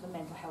environment or the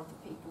mental health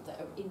of people that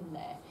are in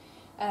there.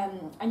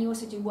 And you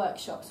also do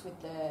workshops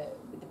with the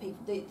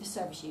people, the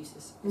service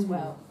users as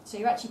well. So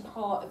you're actually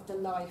part of the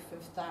life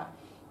of that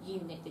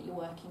unit that you're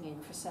working in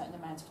for a certain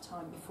amount of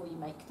time before you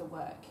make the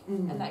work,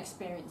 and that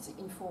experience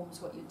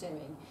informs what you're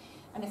doing.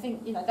 And I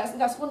think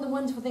that's one of the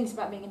wonderful things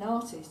about being an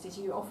artist is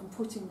you're often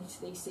put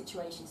into these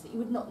situations that you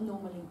would not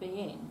normally be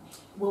in.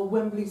 Well,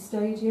 Wembley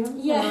Stadium.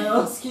 Yeah. Can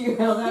I ask you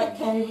how that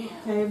came?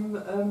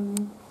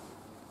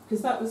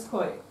 Because that was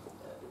quite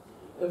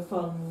a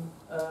fun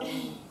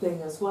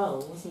thing as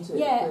well, wasn't it?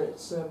 Yeah.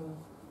 But,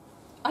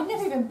 I'd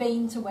never even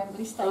been to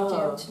Wembley Stadium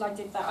Oh. until I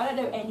did that. I don't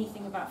know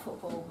anything about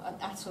football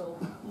at all,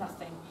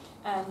 nothing.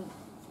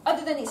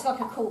 Other than it's like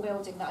a cool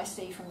building that I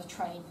see from the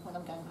train when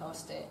I'm going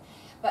past it.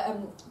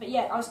 But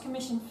yeah, I was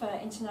commissioned for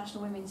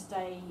International Women's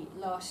Day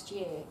last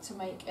year to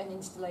make an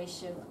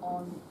installation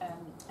on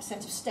a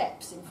set of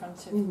steps in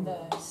front of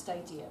the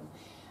stadium,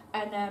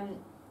 and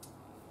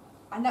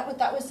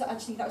that was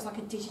like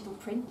a digital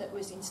print that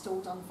was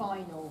installed on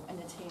vinyl and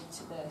adhered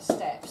to the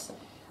steps.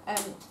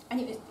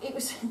 And it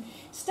was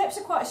steps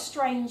are quite a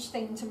strange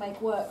thing to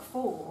make work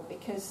for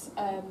because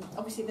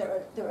obviously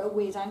there are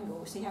weird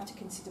angles, so you have to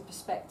consider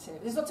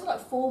perspective. There's lots of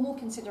like formal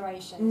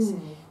considerations.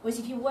 Whereas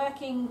if you're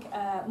working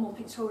more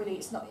pictorially,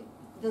 it's not,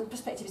 the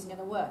perspective isn't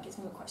going to work. It's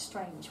going to look quite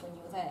strange when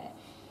you're there.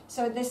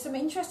 So there's some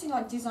interesting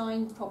like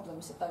design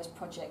problems that those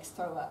projects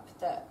throw up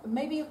that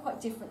maybe are quite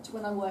different to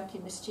when I work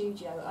in the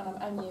studio and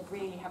I'm only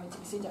really having to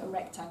consider a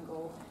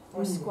rectangle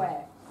or a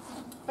square.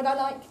 But I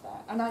like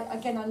that, and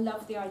I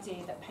love the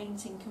idea that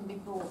painting can be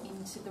brought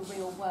into the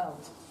real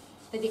world,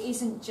 that it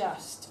isn't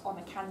just on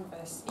a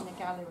canvas in a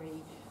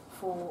gallery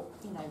for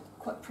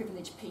quite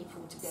privileged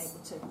people to be able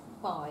to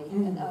buy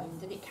and own,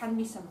 that it can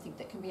be something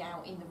that can be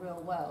out in the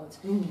real world,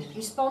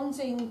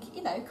 responding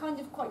kind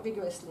of quite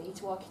rigorously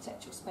to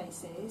architectural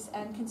spaces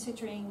and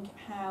considering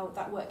how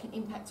that work can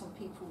impact on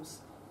people's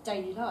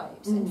daily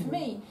lives. And for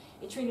me,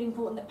 it's really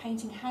important that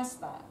painting has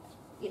that.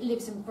 It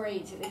lives and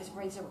breathes. It lives and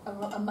breathes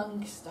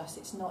amongst us.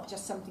 It's not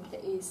just something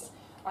that is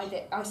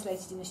either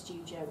isolated in a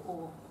studio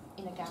or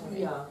in a gallery.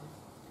 Yeah.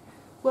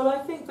 Well, I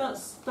think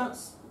that's.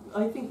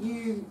 I think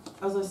you,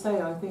 as I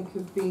say, I think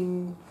have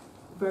been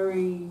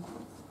very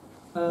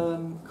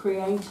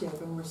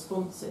creative and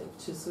responsive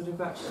to sort of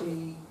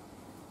actually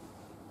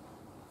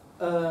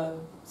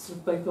sort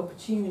of both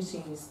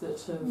opportunities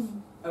that have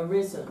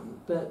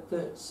arisen, but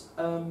that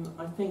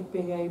I think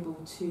being able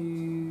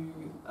to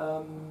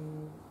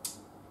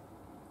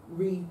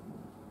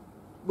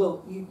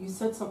well, you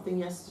said something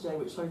yesterday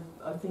which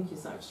I think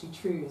is actually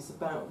true, is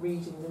about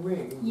reading the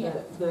room.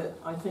 Yeah. That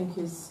I think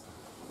is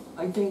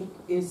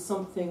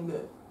something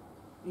that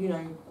you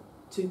know,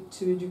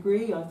 to a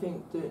degree, I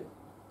think that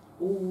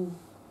all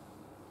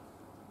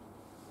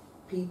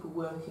people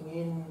working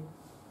in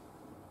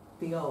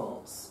the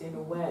arts, in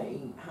a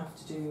way, have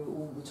to do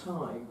all the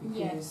time,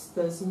 because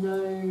there's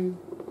no,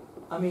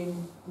 I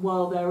mean,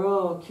 while there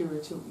are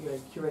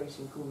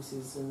curating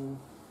courses and,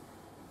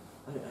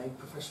 I don't know,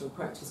 professional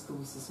practice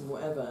courses and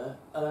whatever,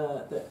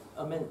 that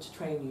are meant to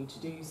train you to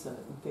do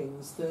certain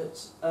things, that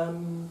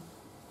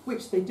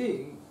which they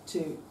do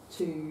to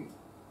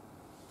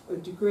a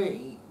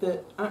degree,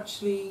 that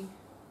actually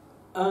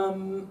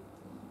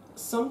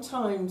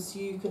sometimes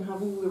you can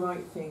have all the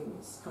right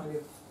things kind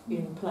of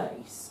in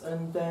place,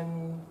 and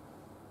then,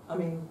 I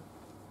mean,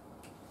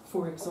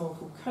 for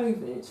example,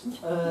 COVID,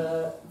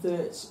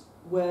 that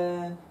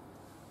where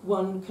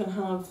one can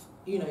have,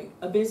 you know,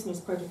 a business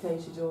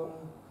predicated on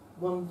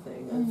one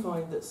thing and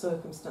find that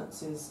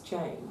circumstances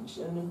change,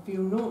 and if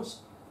you're not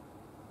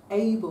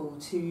able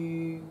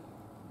to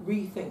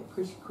rethink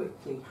pretty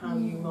quickly how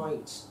you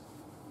might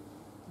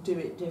do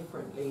it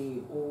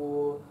differently,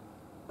 or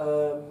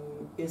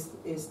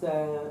is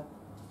there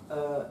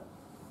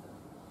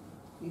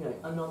you know,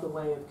 another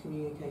way of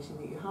communicating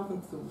that you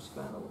haven't thought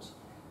about,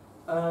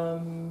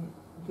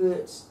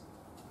 that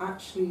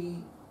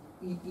actually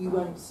you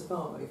won't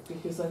survive,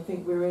 because I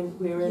think we're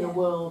in a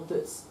world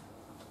that's,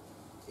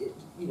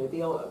 you know,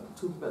 the art,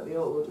 talking about the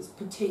art world, is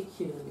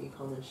particularly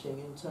punishing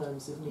in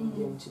terms of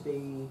needing to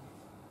be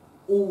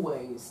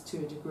always, to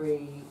a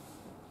degree,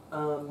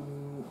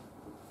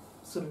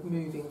 sort of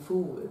moving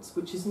forwards,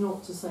 which is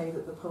not to say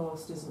that the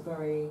past isn't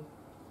very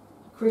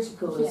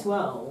critical as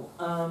well,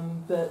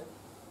 but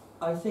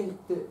I think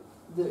that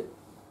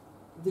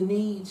the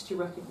need to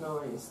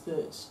recognise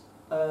that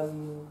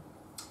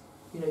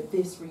you know,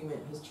 this remit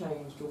has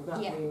changed or that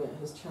remit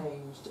has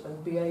changed,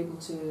 and be able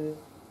to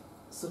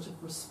sort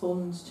of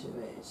respond to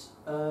it.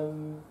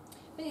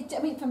 But it,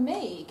 I mean, for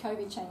me,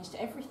 COVID changed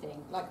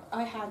everything. Like,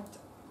 I had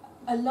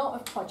a lot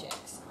of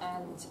projects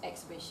and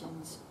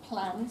exhibitions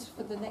planned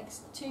for the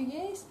next 2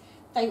 years.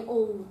 They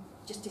all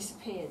just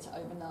disappeared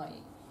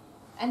overnight.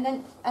 And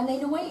then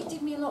in a way it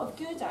did me a lot of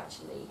good,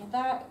 actually.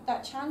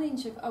 That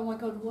challenge of, oh my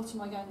God, what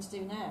am I going to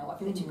do now?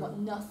 I've literally got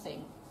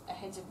nothing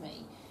ahead of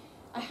me.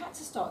 I had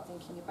to start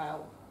thinking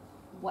about,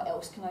 what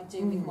else can I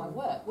do with my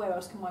work? Where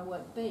else can my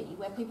work be?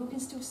 Where people can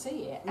still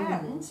see it,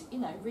 and, you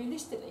know,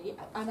 realistically,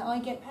 and I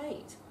get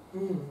paid.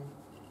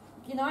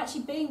 You know,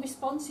 actually being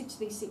responsive to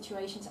these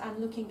situations and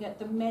looking at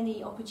the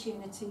many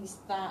opportunities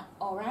that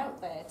are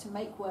out there to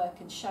make work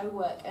and show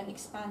work and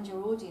expand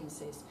your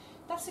audiences.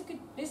 That's a good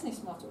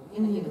business model.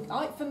 You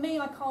know, for me,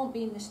 I can't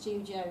be in the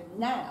studio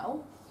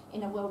now,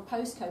 in a world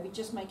post-COVID,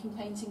 just making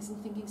paintings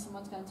and thinking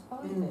someone's going to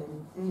buy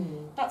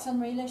them. That's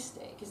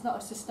unrealistic. It's not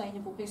a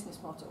sustainable business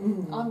model.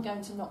 I'm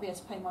going to not be able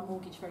to pay my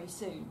mortgage very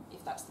soon,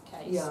 if that's the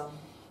case.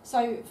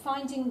 So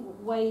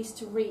finding ways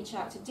to reach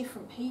out to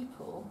different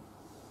people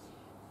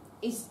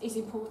is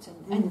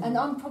important. And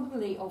I'm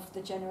probably of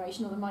the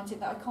generation or the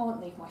mindset that I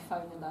can't leave my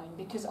phone alone,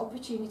 because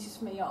opportunities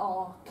for me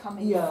are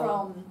coming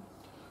from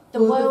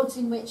the worlds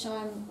in which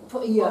I'm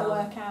putting my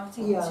work out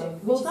into.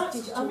 Well,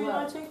 that's, I mean,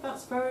 I think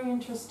that's very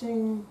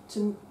interesting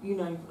to, you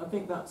know, I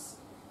think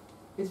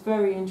it's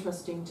very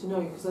interesting to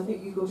know, because I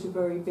think you got a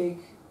very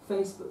big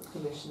Facebook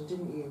commission,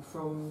 didn't you,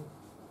 from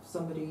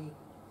somebody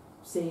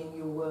seeing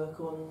your work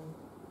on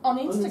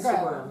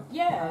Instagram.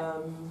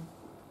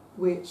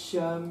 Which,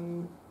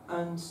 and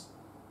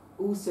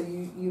also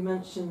you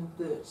mentioned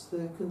that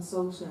the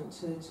consultant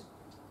had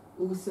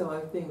also,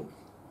 I think,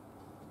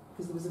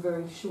 because there was a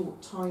very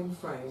short time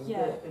frame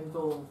that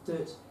involved,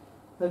 that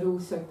had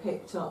also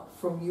picked up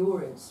from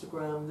your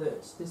Instagram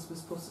that this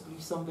was possibly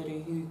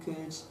somebody who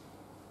could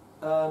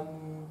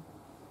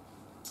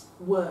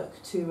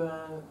work to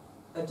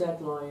a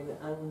deadline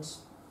and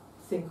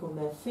think on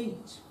their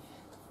feet.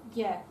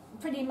 Yeah,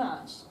 pretty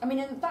much. I mean,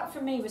 and that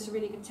for me was a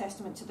really good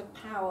testament to the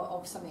power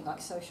of something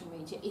like social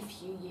media,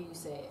 if you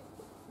use it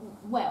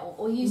well,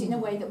 or use it in a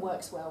way that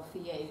works well for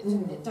you.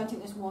 I don't think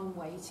there's one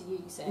way to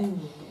use it.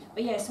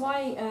 But yeah, so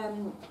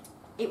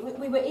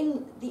we were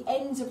in the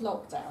end of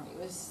lockdown.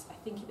 I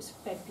think it was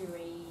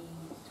February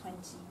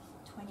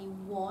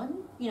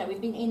 2021. You know, we've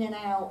been in and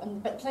out,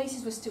 but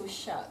places were still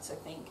shut, I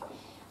think.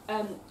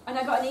 And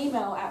I got an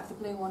email out of the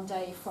blue one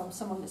day from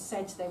someone that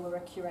said they were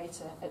a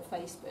curator at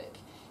Facebook,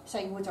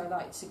 saying, would I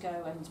like to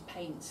go and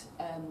paint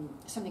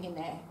something in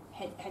their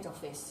head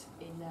office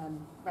in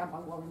round by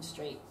Warren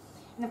Street.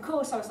 And of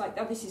course I was like,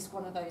 oh, this is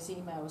one of those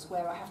emails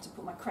where I have to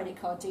put my credit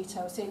card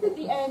details in at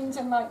the end,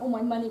 and like all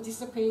my money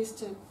disappears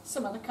to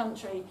some other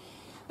country.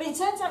 But it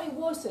turns out it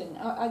wasn't.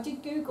 I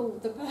did Google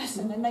the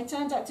person, and they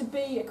turned out to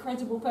be a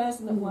credible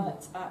person that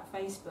worked at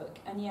Facebook.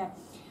 And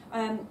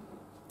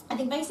I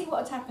think basically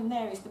what had happened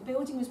there is the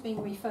building was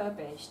being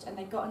refurbished, and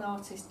they got an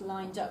artist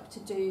lined up to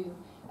do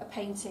a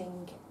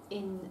painting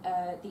in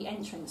the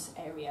entrance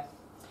area.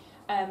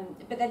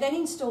 But they then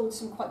installed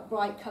some quite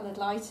bright coloured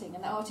lighting,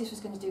 and the artist was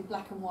going to do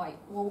black and white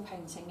wall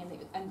painting,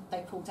 and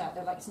they pulled out.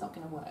 They're like, it's not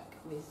going to work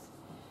with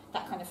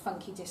that kind of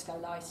funky disco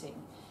lighting.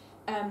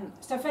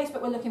 So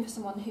Facebook were looking for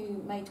someone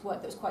who made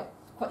work that was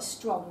quite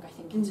strong, I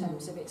think, in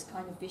terms of its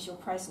kind of visual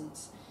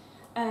presence.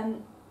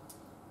 And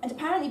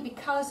apparently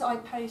because I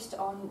post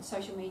on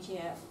social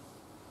media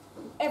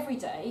every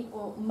day,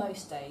 or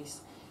most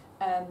days,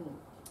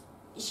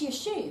 she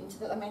assumed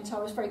that meant I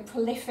was very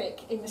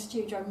prolific in the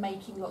studio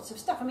making lots of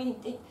stuff. I mean,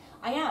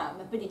 I am,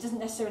 but it doesn't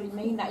necessarily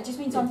mean that. It just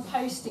means I'm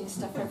posting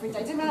stuff every day.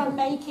 It doesn't mean I'm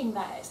making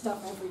that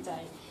stuff every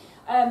day.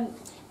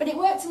 But it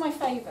worked in my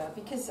favour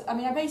because, I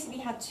mean, I basically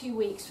had 2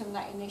 weeks from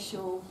that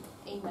initial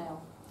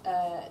email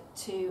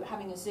to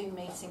having a Zoom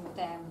meeting with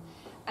them,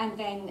 and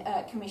then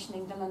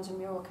commissioning the London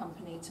Mural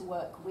Company to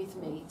work with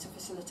me to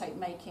facilitate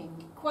making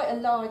quite a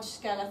large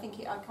scale, I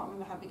can't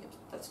remember how big,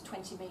 that's a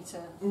 20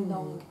 metre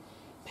long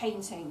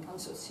painting on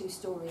sort of 2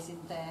 stories in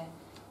their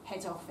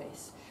head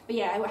office. But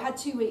yeah, I had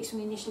 2 weeks from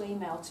the initial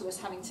email to us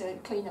having to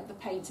clean up the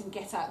paint and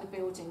get out of the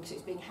building because it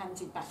was being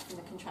handed back from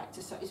the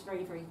contractor, so it was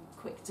very, very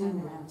quick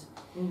turnaround.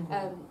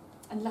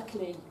 And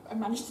luckily I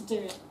managed to do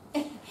it.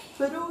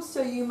 But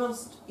also you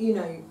must, you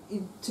know,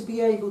 to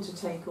be able to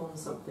take on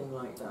something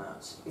like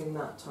that in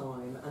that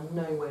time and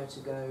know where to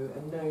go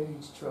and know who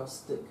to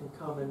trust that can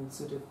come and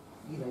sort of,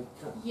 you know,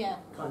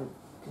 kind of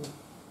can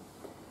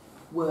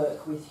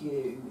work with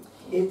you.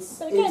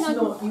 It's not,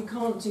 you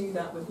can't do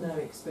that with no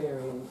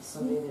experience.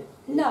 I mean,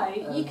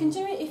 you can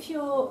do it if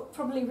you're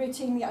probably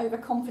routinely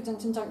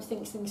overconfident and don't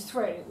think things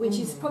through, which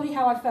is probably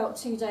how I felt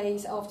 2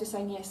 days after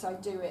saying yes,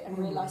 I'd do it, and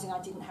realising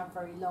I didn't have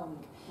very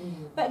long.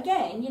 But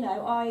again, you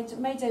know, I'd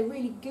made a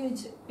really good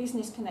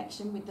business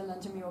connection with the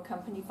London Mural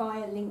Company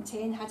via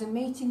LinkedIn, had a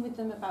meeting with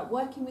them about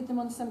working with them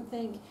on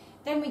something.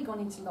 Then we'd gone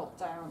into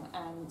lockdown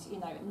and, you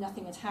know,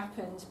 nothing had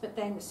happened. But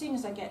then as soon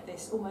as I get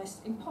this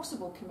almost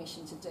impossible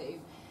commission to do,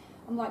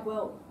 I'm like,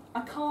 well,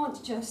 I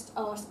can't just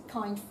ask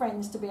kind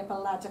friends to be up a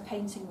ladder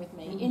painting with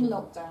me in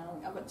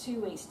lockdown. I've got 2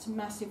 weeks, it's a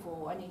massive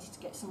war. I needed to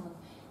get someone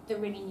that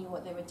really knew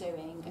what they were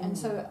doing. And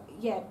so,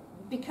 yeah,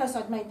 because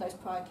I'd made those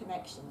prior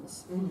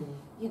connections,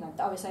 you know,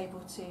 I was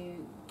able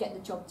to get the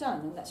job done,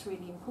 and that's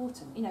really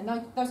important. You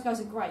know, those guys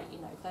are great. You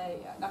know,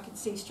 I could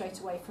see straight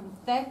away from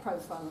their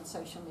profile on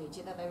social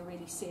media that they were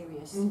really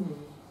serious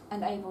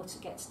and able to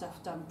get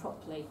stuff done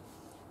properly.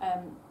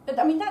 But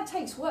I mean, that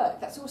takes work.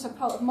 That's also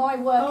part of my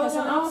work as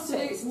an artist.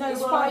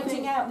 Is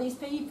finding out these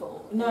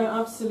people. No,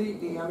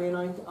 absolutely. I mean,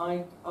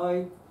 I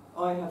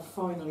have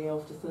finally,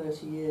 after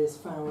 30 years,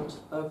 found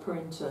a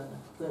printer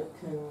that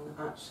can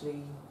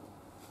actually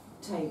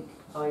take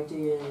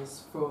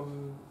ideas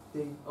from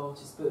the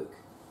artist book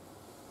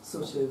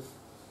sort of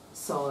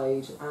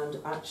side and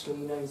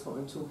actually knows what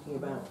I'm talking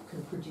about,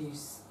 can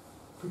produce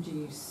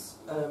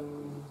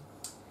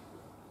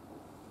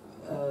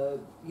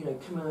you know,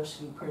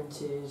 commercially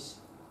printed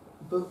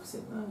books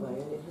in that way,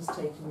 and it has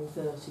taken me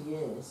 30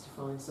 years to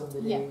find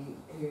somebody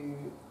who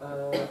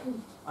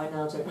I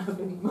now don't have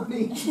any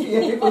money to be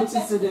able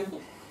to sort of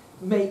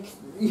make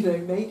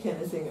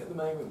anything at the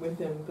moment with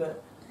him,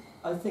 but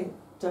I think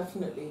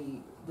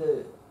definitely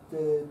the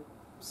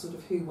sort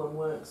of who one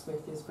works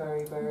with is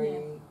very,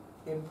 very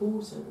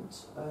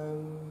important,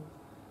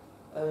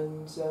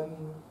 and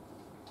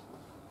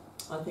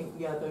I think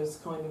those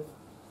kind of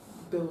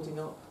building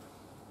up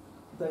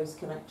those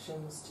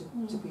connections to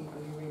people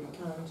who really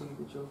can do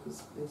the job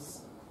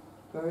is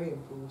very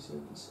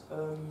important.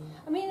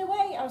 I mean, in a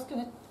way, I was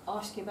going to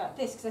ask you about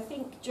this because I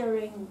think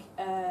during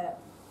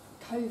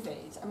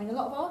COVID, I mean, a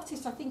lot of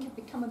artists, I think, have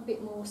become a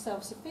bit more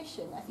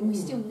self-sufficient. I think we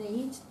still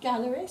need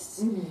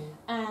gallerists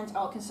and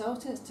art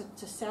consultants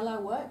to sell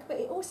our work, but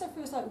it also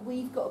feels like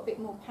we've got a bit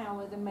more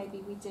power than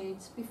maybe we did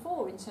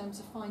before in terms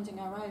of finding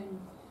our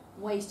own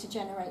ways to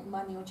generate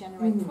money or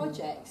generate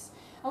projects.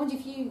 I wonder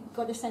if you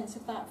got a sense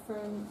of that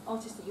from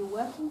artists that you're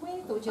working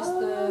with, or just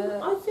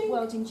the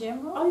world in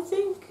general? I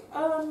think,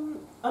 I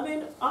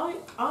mean,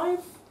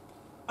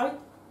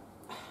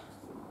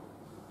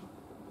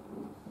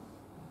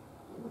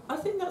 I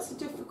think that's a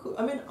difficult...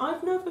 I mean,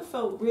 I've never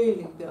felt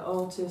really that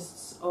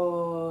artists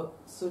are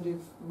sort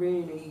of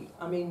really...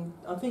 I mean,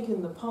 I think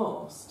in the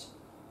past,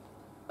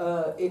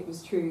 it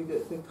was true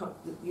that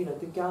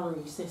the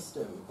gallery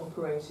system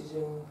operated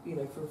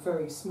for a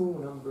very small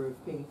number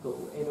of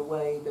people in a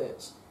way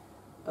that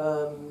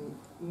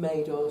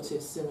made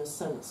artists, in a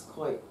sense,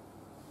 quite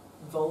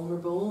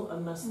vulnerable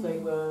unless they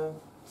were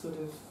sort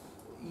of,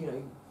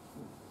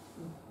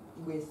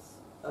 with...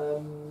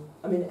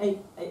 I mean,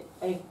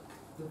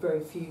 the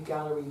very few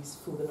galleries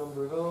for the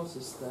number of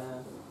artists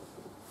there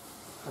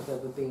have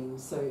ever been,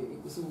 so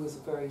it was always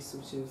a very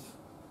sort of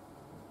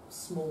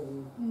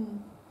small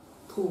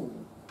pool.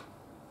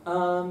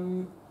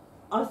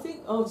 I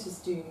think artists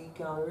do need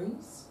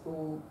galleries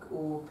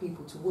or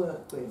people to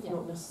work with,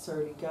 not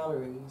necessarily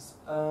galleries.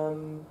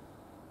 And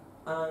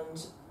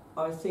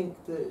I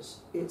think that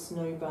it's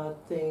no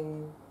bad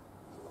thing.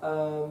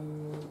 I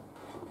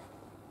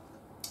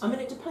mean,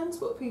 it depends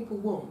what people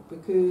want,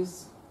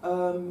 because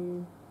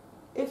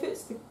if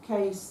it's the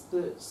case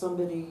that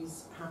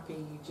somebody's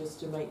happy just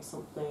to make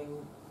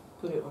something,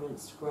 put it on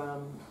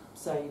Instagram,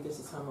 say this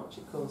is how much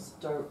it costs,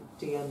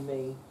 DM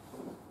me,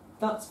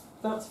 that's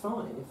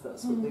fine if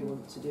that's what they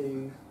want to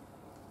do.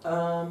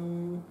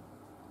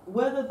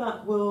 Whether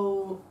that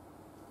will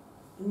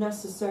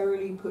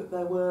necessarily put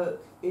their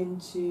work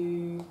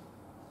into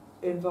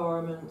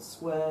environments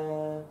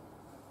where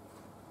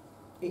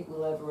it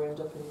will ever end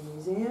up in a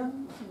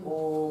museum,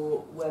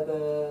 or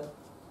whether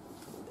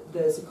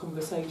there's a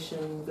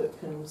conversation that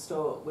can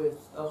start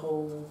with a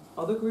whole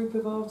other group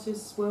of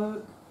artists'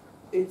 work.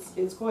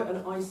 It's quite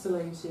an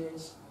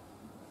isolated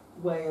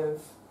way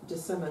of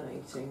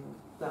disseminating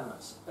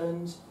that,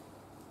 and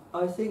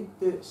I think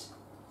that,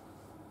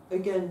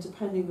 again,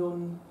 depending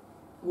on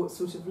what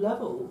sort of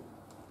level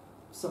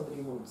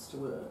somebody wants to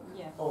work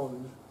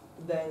on,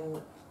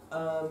 then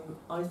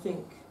I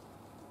think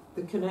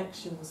the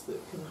connections that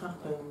can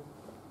happen,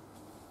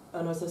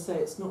 and as I say,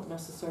 it's not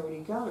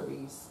necessarily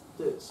galleries,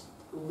 that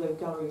although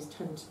galleries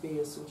tend to be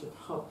a sort of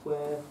hub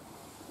where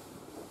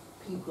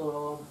people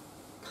are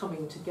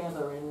coming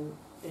together in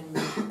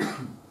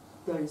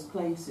those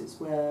places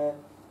where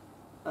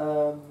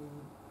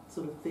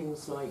sort of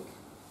things like,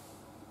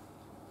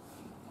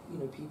 you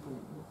know, people,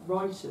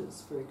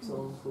 writers, for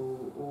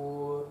example,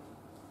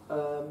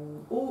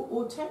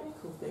 or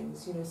technical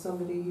things, you know,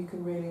 somebody who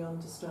can really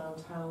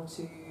understand how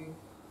to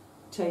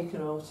take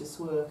an artist's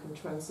work and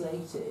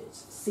translate it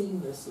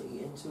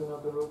seamlessly into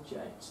another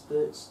object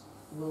that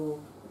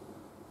will,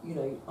 you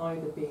know,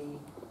 either be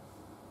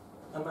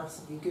a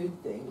massively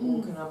good thing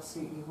or can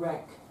absolutely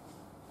wreck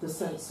the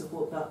sense of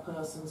what that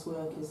person's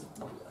work is.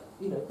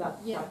 You know,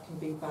 that can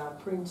be bad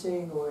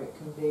printing, or it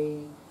can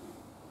be,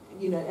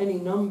 you know, any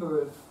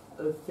number of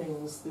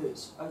things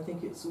that I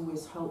think it's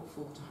always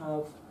helpful to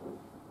have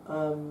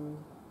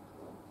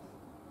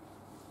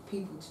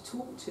people to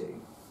talk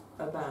to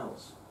about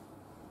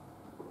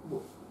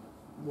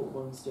what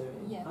one's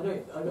doing. Yeah. I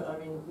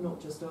mean, not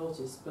just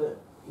artists, but,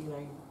 you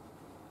know,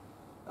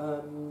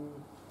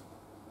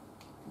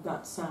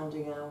 that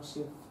sounding out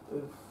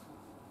of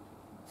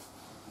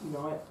you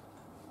know,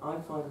 I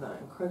find that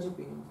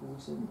incredibly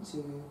important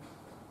to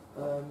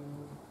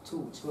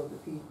talk to other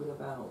people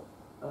about,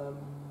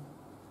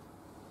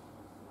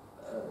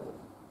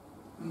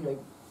 you know,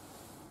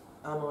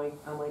 am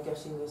I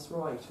getting this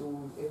right,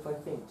 or if I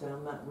think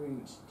down that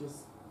route,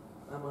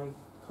 am I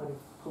kind of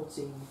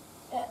potty?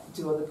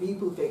 Do other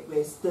people think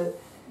this? That,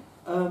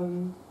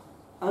 and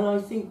I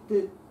think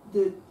that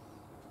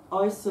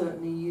I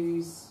certainly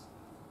use.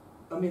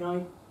 I mean,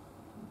 I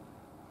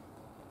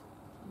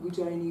would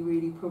only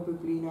really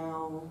probably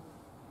now,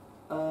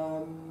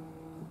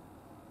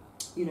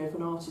 you know, if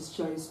an artist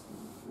shows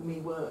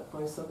me work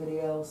by somebody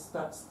else,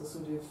 that's the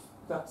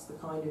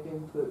kind of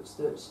input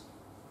that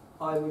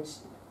I would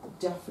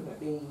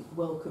definitely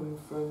welcome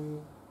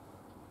from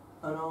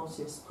an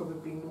artist,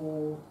 probably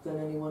more than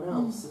anyone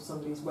else, if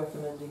somebody's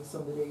recommending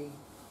somebody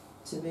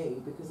to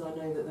me, because I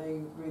know that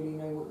they really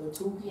know what they're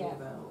talking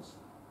about.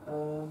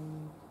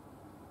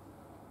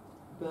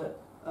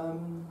 But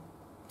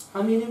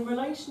I mean, in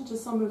relation to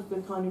some of the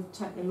kind of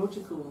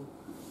technological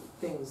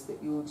things that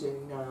you're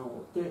doing now,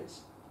 that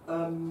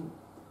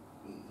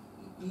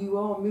you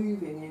are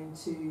moving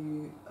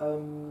into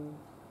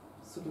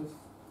sort of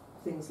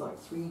things like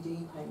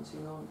 3D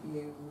painting, aren't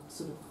you?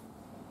 Sort of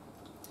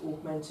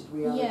augmented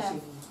reality. Yeah.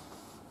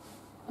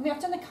 I mean,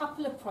 I've done a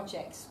couple of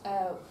projects,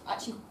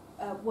 actually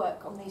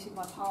work on these with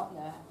my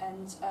partner,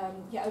 and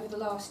over the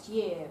last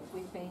year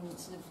we've been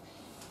sort of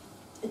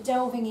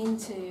delving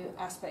into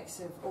aspects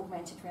of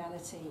augmented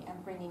reality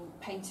and bringing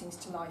paintings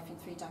to life in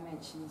 3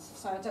 dimensions.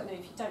 So I don't know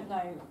if you don't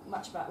know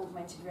much about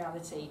augmented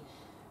reality,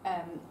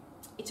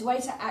 it's a way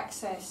to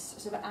access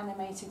sort of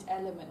animated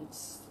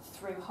elements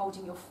through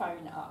holding your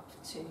phone up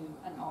to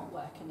an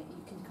artwork, and you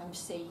can kind of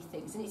see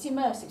things, and it's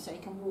immersive, so you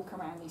can walk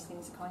around. These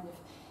things are kind of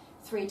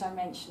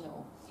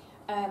 3-dimensional.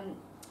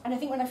 And I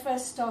think when I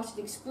first started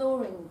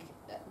exploring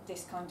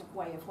this kind of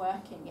way of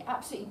working, it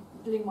absolutely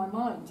blew my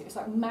mind. It was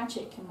like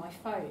magic in my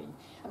phone.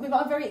 I mean,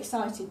 I'm very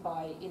excited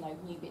by, you know,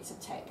 new bits of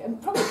tech, and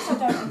probably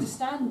because I don't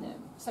understand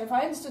them. So if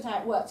I understood how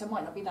it worked, I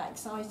might not be that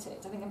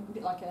excited. I think I'm a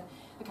bit like a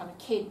kind of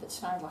kid that's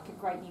found like a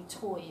great new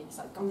toy, and it's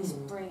like, God, this is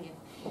brilliant.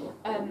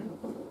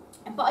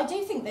 But I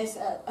do think there's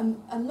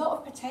a lot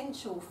of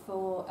potential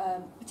for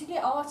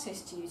particularly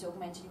artists to use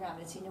augmented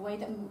reality in a way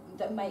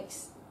that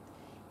makes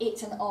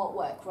it an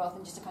artwork rather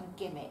than just a kind of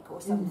gimmick or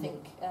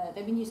something.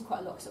 They've been used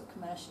quite a lot sort of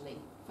commercially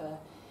for,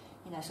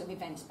 you know, sort of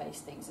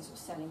events-based things and sort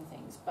of selling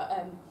things. But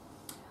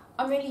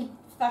I'm really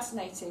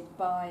fascinated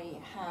by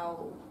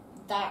how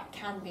that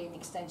can be an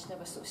extension of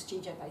a sort of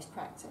studio-based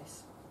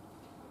practice.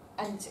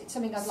 And it's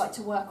something I'd like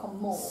to work on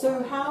more.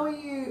 So how are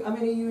you, I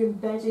mean, are you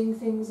embedding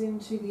things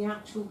into the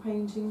actual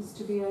paintings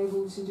to be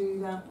able to do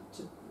that?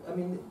 I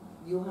mean,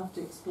 you'll have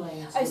to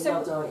explain to the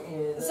Luddite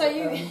here. So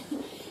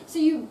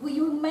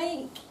you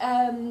make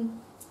a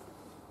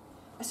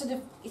sort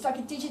of, it's like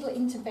a digital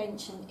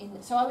intervention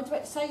in. So I would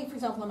say, for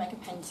example, I make a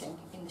painting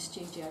in the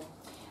studio,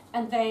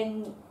 and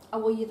then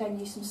you then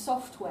use some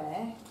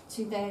software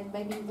to then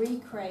maybe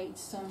recreate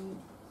some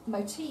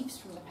motifs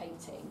from the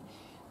painting,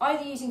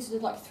 either using sort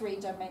of like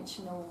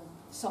 3-dimensional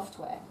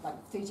software, like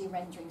 3D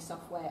rendering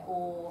software,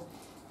 or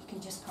you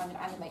can just kind of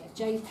animate a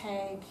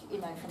JPEG, you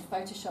know, from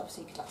Photoshop,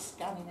 so you could like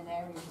scan in an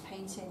area of the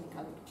painting and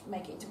kind of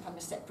make it into kind of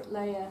a separate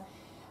layer.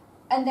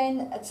 And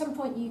then at some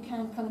point you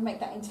can kind of make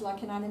that into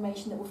like an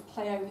animation that will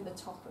play over the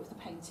top of the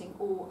painting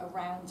or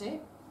around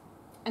it.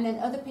 And then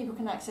other people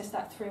can access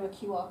that through a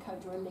QR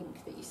code or a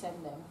link that you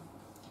send them.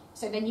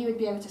 So then you would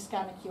be able to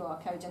scan a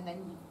QR code and then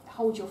you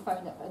hold your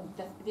phone up, and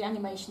the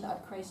animation that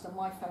I've created on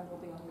my phone will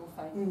be on your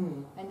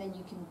phone, and then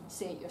you can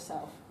see it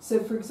yourself. So,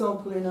 for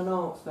example, in an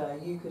art fair,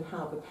 you could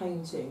have a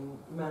painting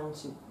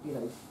mounted, you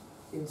know,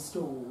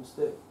 installed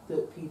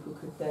that people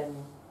could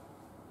then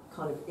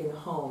kind of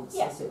enhance,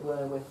 as it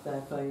were, with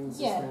their phones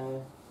as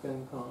they're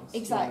going past.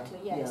 Exactly,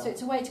 yeah. So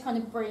it's a way to kind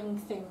of bring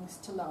things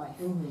to life.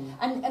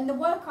 And the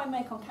work I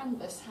make on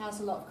canvas has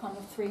a lot of kind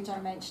of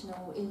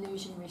three-dimensional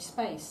illusionary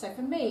space. So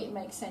for me, it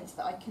makes sense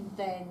that I can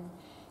then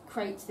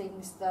create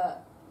things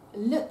that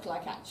look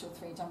like actual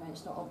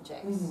three-dimensional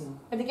objects.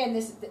 But again,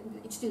 it's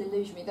still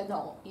illusionary. They're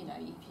not, you know,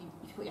 if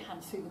you put your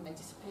hand through them, they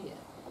disappear.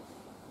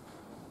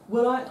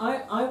 Well,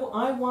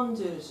 I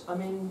wondered, I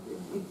mean,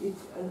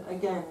 and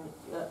again,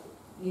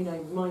 you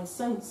know, my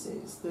sense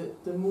is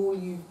that the more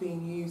you've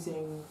been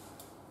using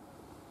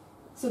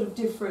sort of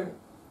different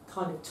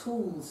kind of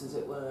tools, as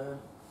it were,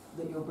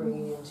 that you're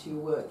bringing into your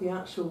work, the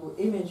actual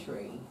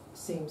imagery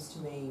seems to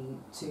me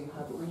to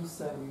have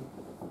also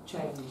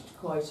changed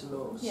quite a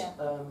lot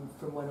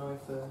from when I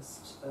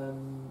first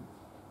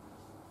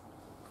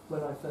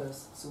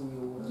saw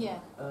your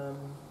work.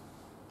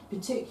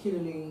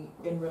 Particularly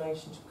in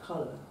relation to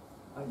colour,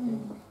 I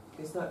think.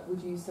 Is that?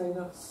 Would you say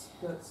that's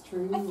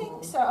true? I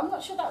think so. I'm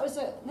not sure that was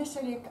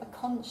necessarily a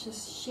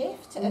conscious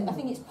shift. I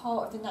think it's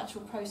part of the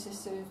natural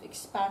process of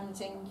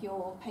expanding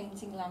your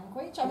painting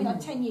language. I mean, like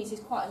 10 years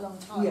is quite a long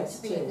time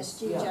to be in the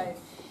studio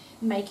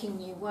making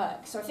new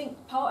work. So I think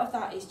part of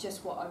that is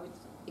just what I would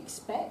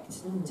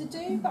expect to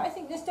do. But I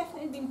think there's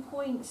definitely been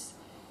points,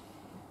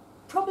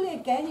 probably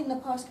again in the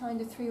past kind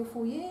of 3 or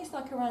 4 years,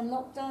 like around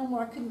lockdown,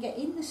 where I couldn't get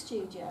in the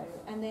studio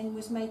and then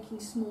was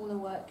making smaller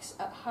works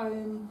at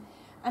home.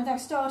 And I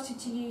started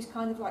to use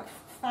kind of like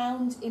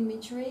found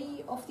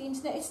imagery off the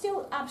internet. It's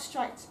still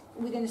abstract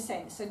within a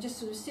sense, so just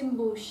sort of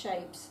symbols,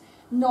 shapes,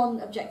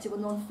 non-objective or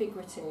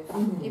non-figurative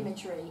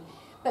imagery,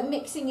 but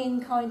mixing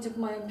in kind of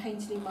my own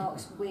painterly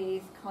marks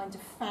with kind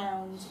of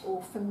found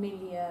or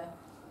familiar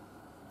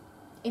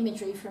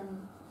imagery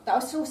from that I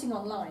was sourcing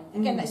online.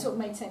 Again, that sort of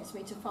made sense to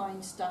me to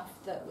find stuff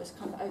that was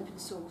kind of open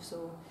source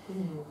or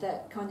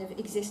that kind of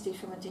existed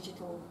from a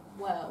digital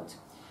world.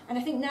 And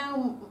I think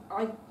now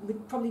I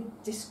would probably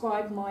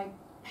describe my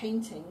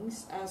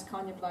paintings as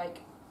kind of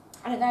like,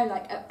 I don't know,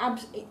 like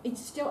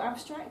it's still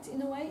abstract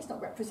in a way. It's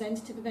not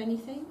representative of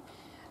anything.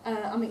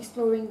 I'm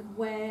exploring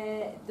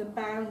where the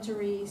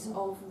boundaries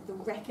of the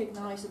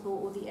recognisable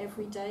or the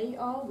everyday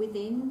are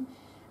within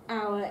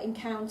our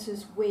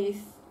encounters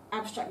with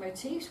abstract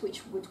motifs,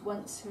 which would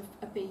once have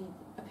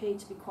appeared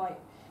to be quite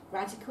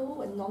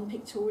radical and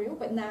non-pictorial,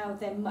 but now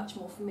they're much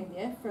more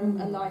familiar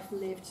from a life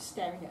lived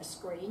staring at a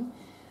screen.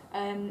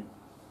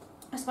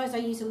 I suppose I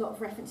use a lot of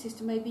references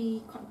to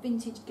maybe kind of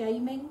vintage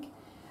gaming,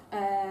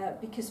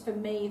 because for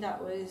me that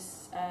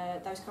was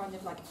those kind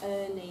of like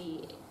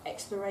early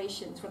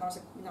explorations when I was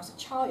a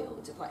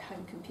child of like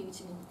home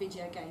computing and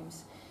video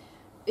games.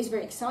 It's a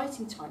very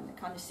exciting time that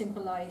kind of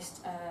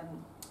symbolised,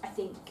 I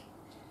think,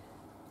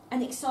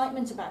 an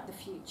excitement about the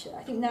future.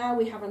 I think now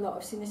we have a lot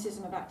of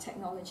cynicism about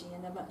technology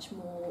and are much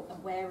more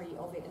wary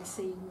of it and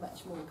see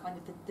much more kind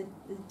of the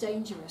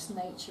dangerous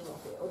nature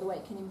of it, or the way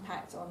it can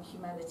impact on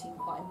humanity in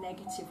quite a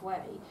negative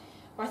way.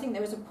 But I think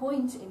there was a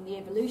point in the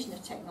evolution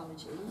of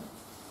technology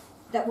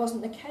that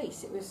wasn't the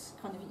case. It was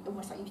kind of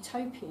almost like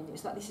utopian. It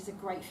was like, this is a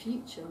great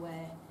future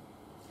where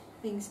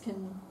things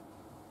can...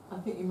 I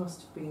think you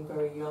must have been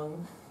very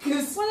young. Well,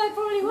 I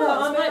probably was.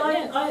 No, I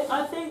mean,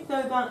 I think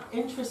though that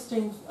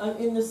interesting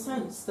in the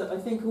sense that I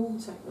think all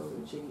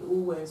technology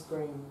always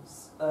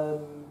brings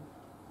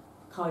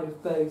kind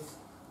of both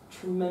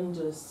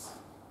tremendous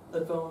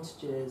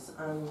advantages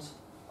and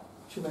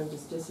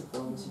tremendous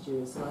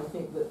disadvantages, and I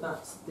think that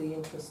that's the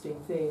interesting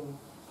thing,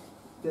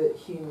 that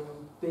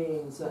human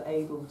beings are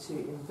able to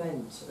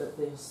invent at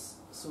this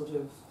sort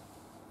of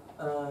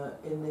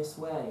in this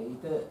way,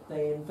 that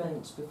they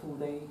invent before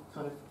they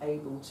kind of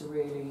able to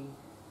really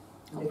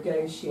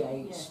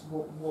negotiate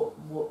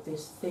what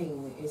this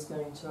thing is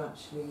going to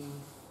actually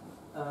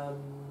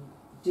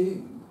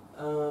do.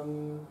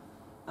 And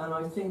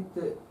I think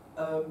that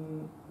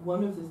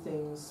one of the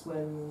things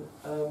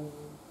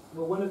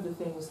one of the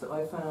things that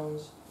I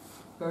found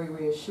very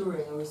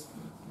reassuring, I was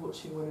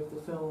watching one of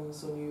the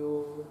films on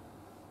your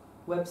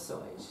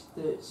website,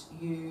 that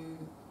you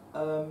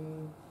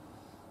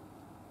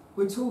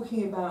we're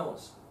talking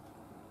about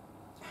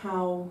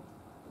how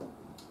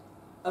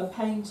a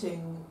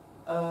painting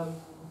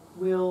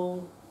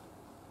will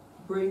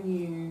bring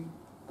you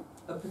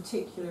a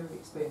particular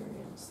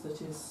experience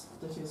that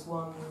is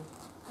one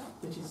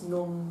that is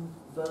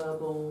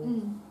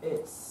non-verbal.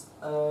 It's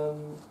I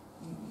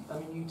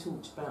mean, you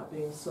talked about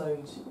being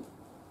slowed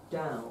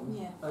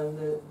down, and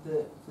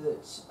that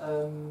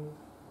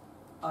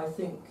I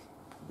think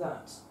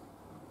that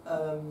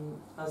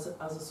as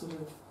a sort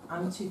of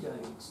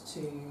antidote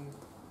to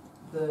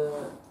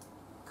the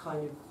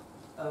kind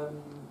of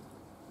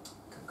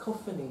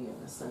cacophony,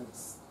 in a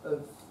sense,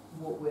 of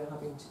what we're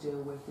having to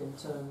deal with in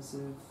terms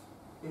of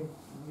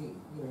the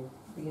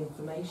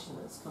information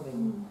that's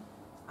coming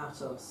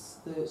at us.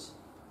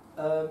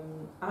 That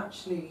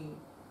actually,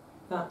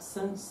 that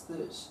sense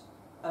that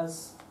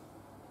as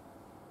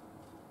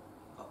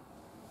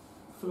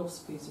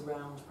philosophies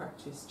around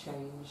practice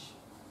change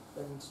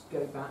and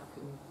go back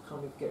and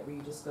kind of get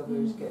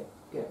rediscovered,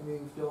 get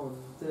moved on,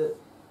 that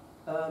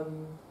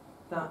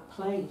that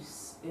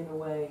place, in a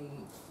way,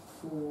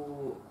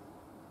 for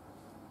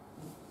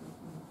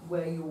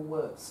where your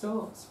work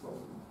starts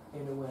from,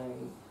 in a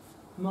way,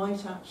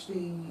 might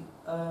actually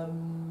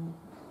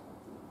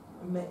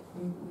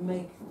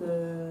make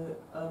the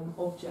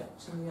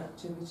object and the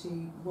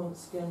activity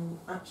once again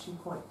actually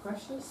quite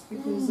precious,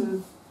 because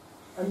of,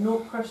 and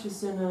not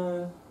precious in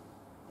a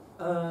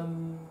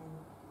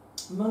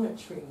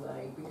monetary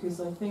way, because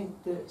I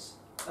think that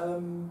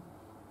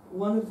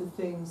one of the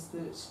things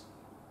that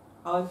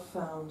I've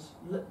found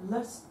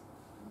less,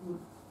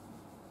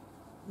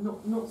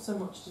 not so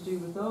much to do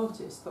with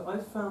artists, but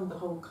I've found the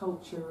whole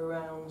culture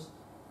around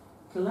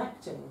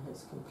collecting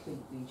has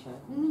completely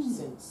changed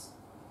since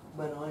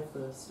when I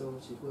first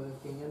started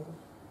working. And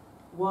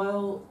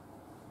while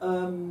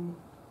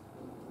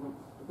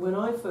when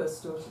I first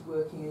started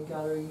working in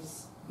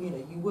galleries,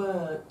 you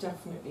were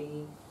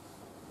definitely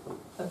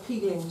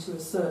appealing to a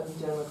certain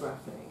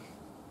demographic,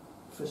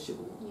 for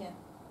sure. Yeah.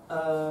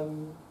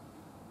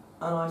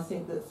 And I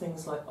think that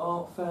things like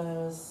art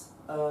fairs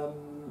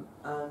and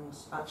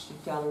actually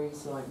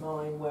galleries like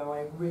mine, where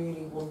I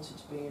really wanted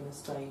to be in a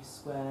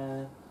space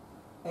where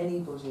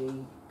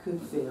anybody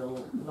could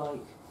feel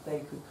like they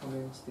could come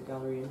into the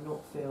gallery and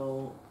not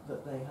feel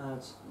that they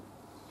had,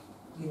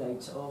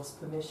 to ask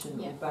permission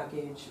or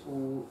baggage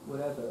or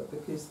whatever,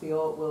 because the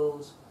art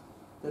world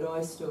that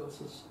I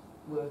started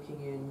working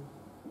in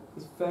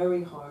was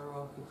very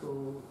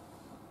hierarchical,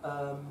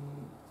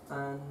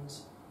 and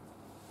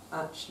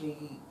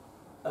actually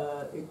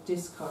it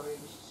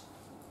discouraged,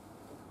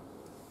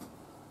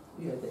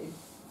 that it's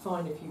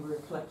fine if you were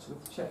a collector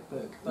with a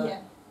checkbook,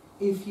 but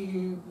if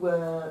you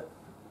were,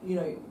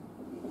 it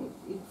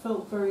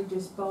felt very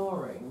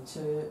disbarring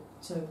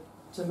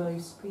to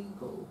most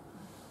people.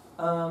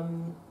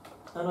 And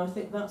I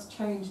think that's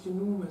changed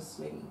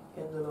enormously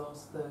in the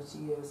last 30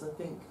 years. I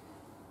think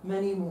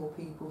many more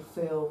people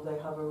feel they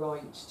have a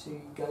right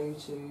to go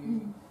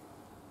to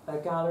a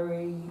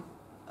gallery,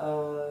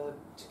 to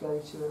go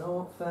to an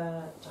art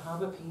fair, to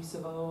have a piece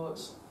of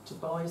art, to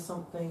buy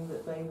something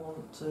that they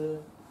want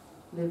to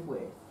live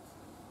with.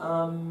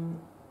 And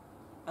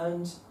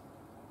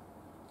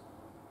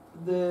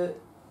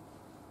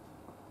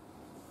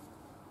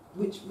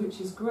which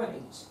is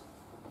great.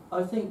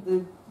 I think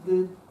the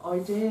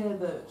idea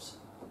that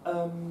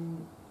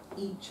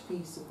each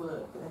piece of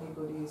work that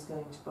anybody is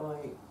going to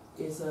buy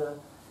is a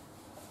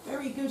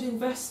very good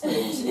investment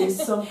is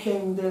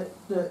something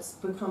that's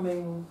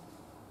becoming,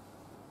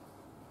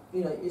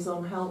 is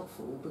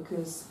unhelpful,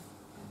 because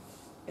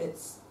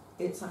it's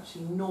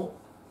actually not,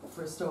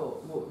 for a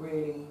start, what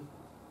really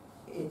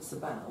it's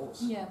about.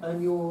 Yeah.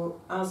 And you're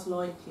as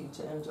likely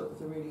to end up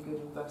with a really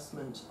good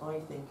investment, I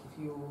think, if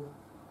you're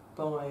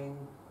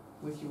buying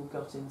with your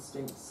gut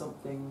instinct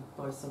something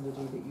by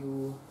somebody that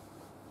you're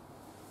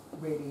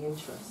really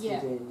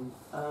interested in,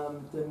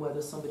 than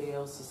whether somebody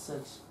else has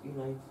said,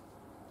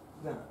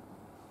 that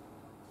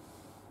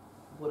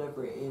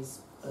whatever it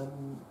is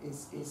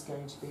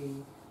going to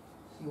be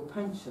your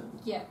pension.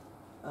 Yeah.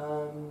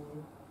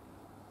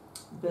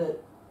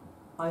 But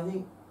I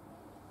think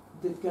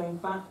that going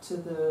back to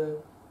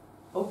the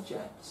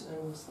object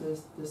and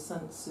the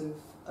sense of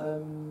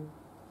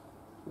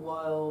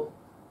while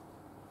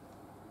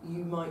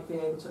you might be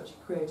able to actually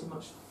create a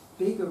much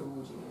bigger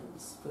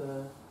audience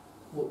for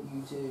what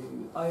you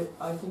do,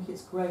 I think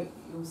it's great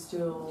that you're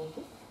still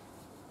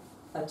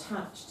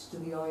attached to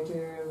the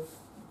idea of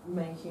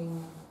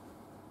making,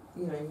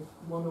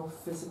 one-off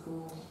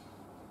physical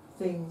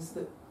things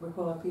that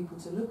require people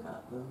to look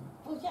at them.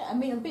 Well, yeah,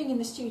 being in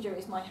the studio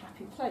is my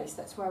happy place.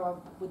 That's where I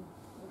would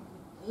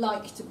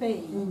like to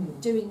be,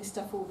 doing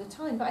stuff all the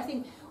time. But I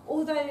think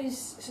all those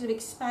sort of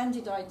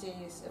expanded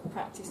ideas of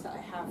practice that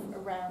I have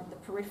around the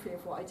periphery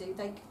of what I do,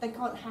 they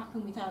can't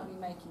happen without me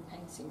making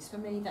paintings. For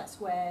me, that's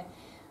where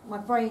my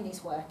brain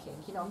is working.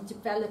 I'm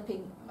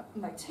developing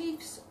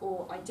motifs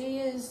or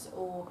ideas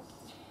or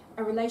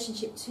a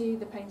relationship to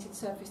the painted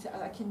surface that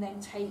I can then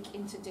take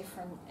into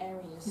different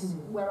areas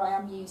where I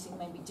am using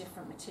maybe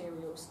different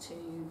materials to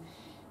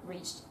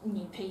reach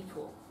new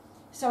people.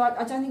 So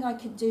I don't think I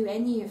could do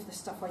any of the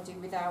stuff I do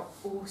without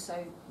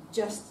also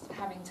just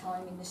having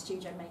time in the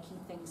studio making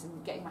things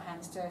and getting my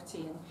hands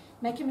dirty and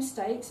making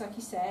mistakes, like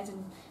you said,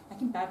 and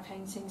making bad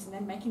paintings and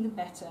then making them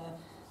better.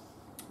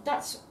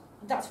 That's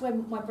where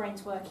my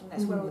brain's working.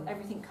 That's where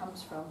everything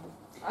comes from.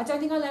 I don't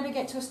think I'll ever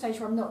get to a stage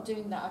where I'm not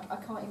doing that. I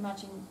can't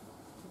imagine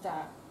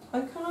that.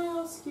 And can I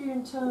ask you,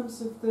 in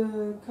terms of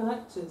the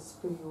collectors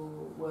for your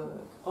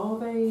work,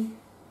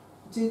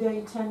 do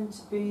they tend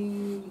to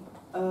be,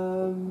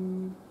 I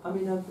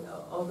mean,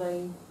 are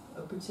they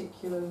a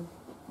particular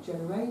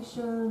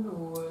generation,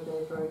 or are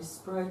they very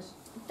spread?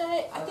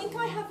 I think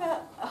I have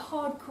a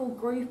hardcore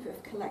group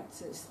of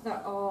collectors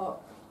that are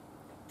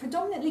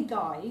predominantly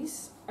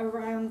guys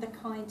around the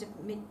kind of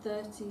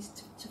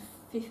mid-30s to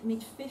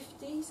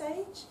mid-50s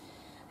age,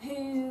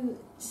 who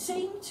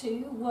seem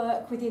to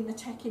work within the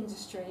tech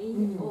industry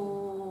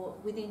or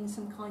within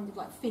some kind of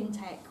like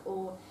fintech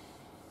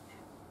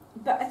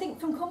but I think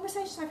from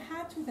conversations I've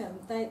had with them,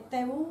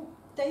 they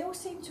all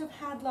seem to have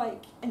had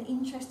like an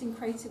interest in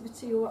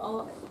creativity or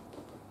art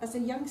as a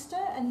youngster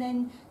and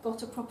then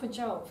got a proper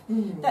job.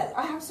 That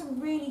I have some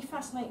really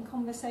fascinating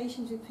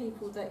conversations with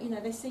people that, you know,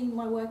 they see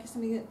my work as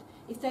something that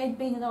if they'd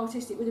been an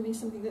artist, it would have been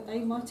something that they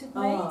might have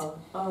made.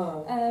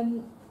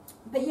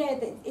 But yeah,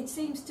 it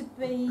seems to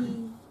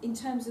be, in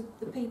terms of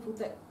the people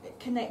that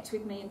connect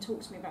with me and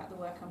talk to me about the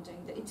work I'm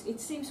doing, that it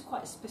seems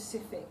quite a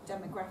specific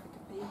demographic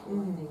of people,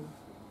 I think.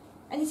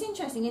 And it's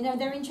interesting, you know,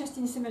 they're interested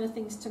in similar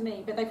things to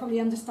me, but they probably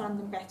understand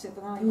them better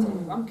than I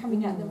do. I'm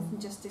coming at them from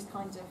just this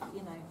kind of,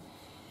 you know,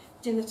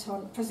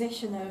 dilettante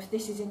position of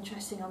this is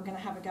interesting, I'm going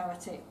to have a go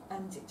at it,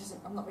 and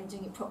I'm not really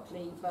doing it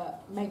properly,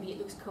 but maybe it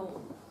looks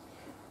cool.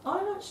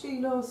 I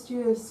actually last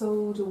year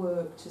sold a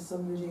work to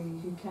somebody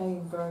who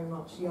came, very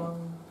much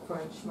young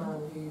French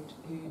man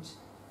who'd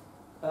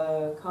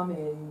come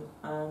in,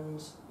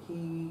 and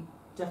he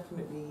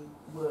definitely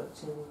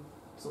worked in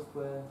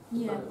software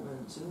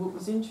development. And what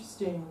was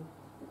interesting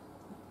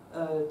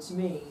to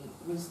me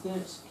was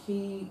that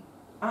he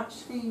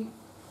actually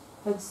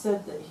had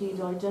said that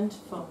he'd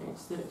identified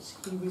that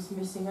he was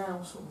missing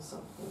out on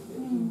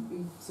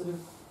something, that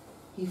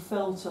he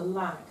felt a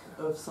lack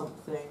of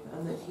something,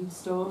 and that he'd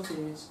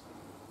started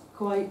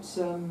quite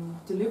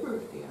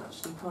deliberately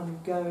actually kind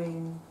of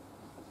going,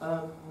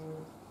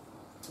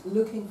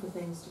 looking for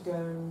things to go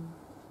and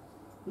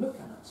look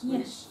at,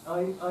 which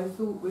I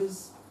thought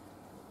was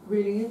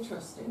really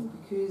interesting,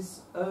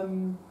 because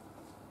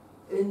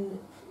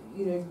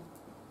you know,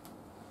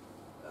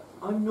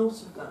 I'm not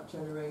of that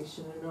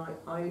generation, and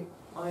I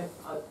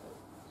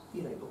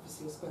you know,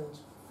 obviously I spend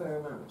a fair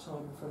amount of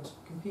time in front of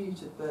a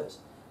computer, but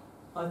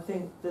I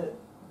think that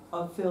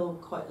I feel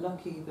quite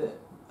lucky that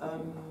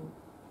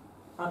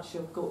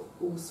actually I've got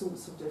all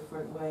sorts of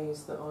different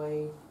ways that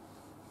I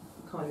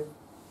kind of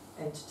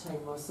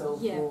entertain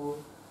myself, or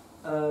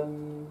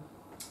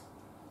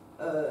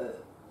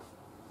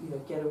you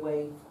know, get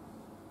away.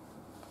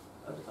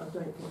 I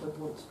don't think I'd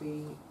want to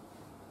be.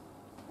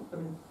 I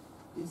mean,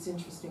 it's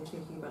interesting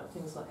thinking about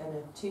things like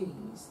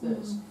NFTs,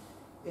 that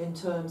in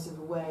terms of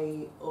a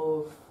way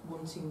of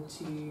wanting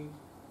to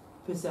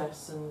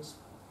possess and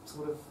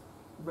sort of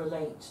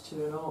relate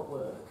to an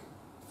artwork,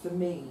 for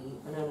me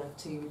an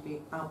NFT would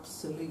be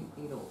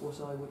absolutely not what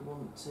I would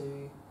want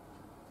to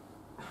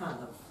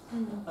have.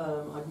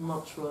 I'd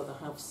much rather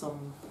have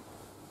some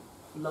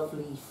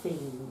lovely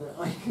theme that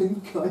I can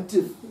kind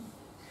of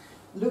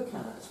look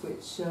at,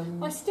 which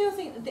I still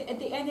think that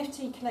the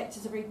NFT collector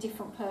is a very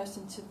different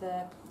person to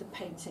the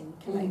painting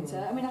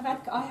collector. I mean,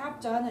 I have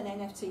done an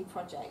NFT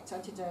project. I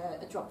did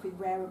a drop with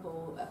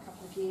Rareable a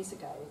couple of years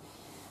ago,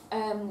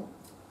 and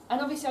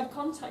obviously I'd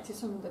contacted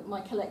some of my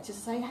collectors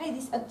to say, hey,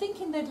 I'm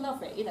thinking they'd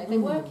love it. You know, they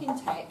work in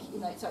tech. You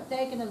know, it's like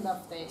they're going to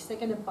love this. They're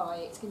going to buy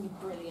it. It's going to be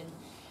brilliant.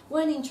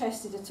 Weren't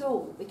interested at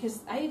all,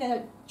 because A, they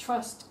don't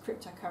trust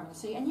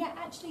cryptocurrency, and yet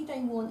actually they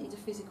wanted a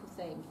physical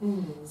thing.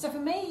 So for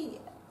me,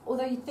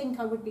 although you'd think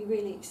I would be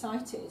really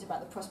excited about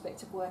the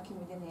prospect of working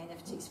within the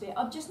NFT sphere,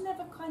 I've just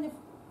never kind of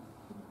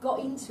got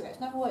into it.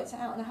 I've never worked it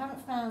out, and I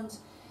haven't found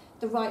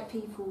the right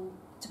people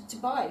to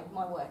buy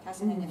my work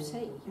as an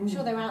NFT. I'm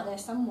sure they're out there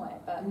somewhere,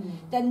 but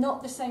they're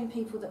not the same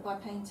people that buy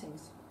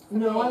paintings.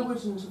 No, I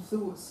wouldn't have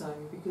thought so,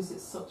 because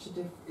it's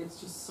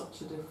just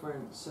such a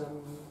different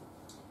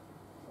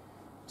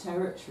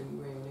territory,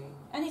 really.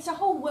 And it's a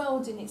whole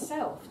world in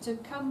itself. To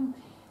come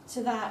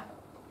to that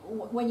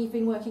when you've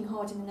been working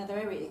hard in another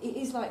area, it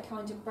is like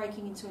kind of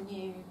breaking into a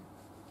new,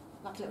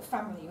 like a little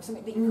family or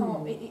something that you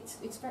can't.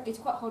 It's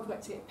quite hard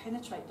work to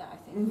penetrate that, I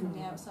think, from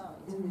the outside.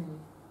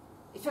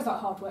 It feels like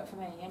hard work for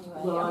me,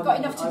 anyway. Well, I've got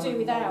enough to do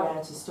without. I don't know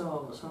where to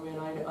start. I mean,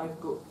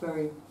 I've got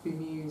very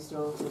bemused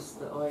artists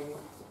that I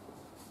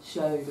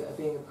show that are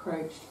being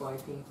approached by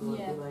people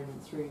at the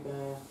moment through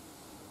their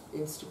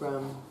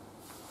Instagram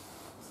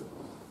sort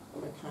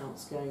of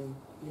accounts, going,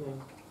 you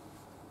know,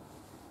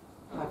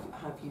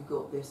 have you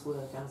got this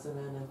work as an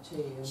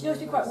NFT? And you know, to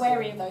be quite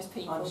wary of those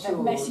people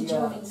that message you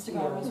on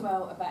Instagram as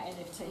well about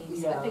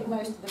NFTs. I think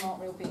most of them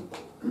aren't real people.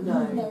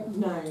 No.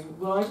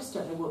 Well, I just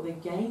don't know what they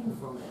gain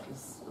from it. I'm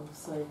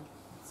so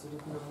sort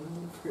of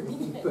naive,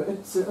 really.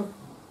 But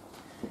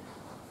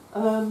I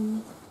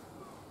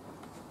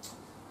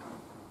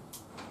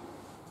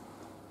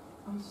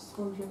was just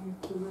wondering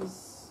if there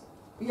was,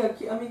 I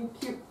mean,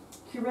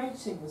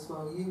 curating as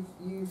well.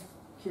 You've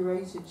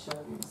curated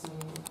shows,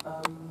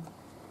 and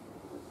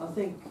I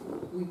think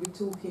we were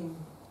talking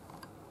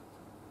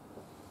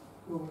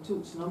well, we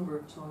talked a number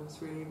of times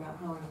really about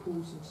how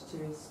important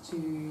it is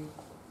to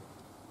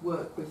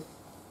work with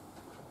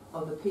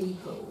other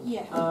people,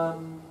 Yeah.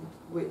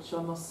 which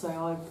I must say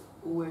I've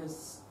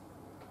always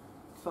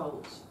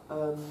felt,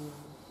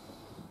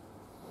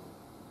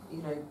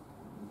 you know,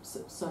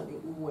 certainly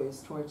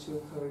always tried to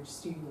encourage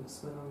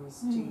students when I was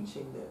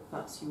teaching that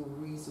that's your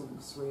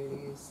resource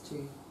really, is to,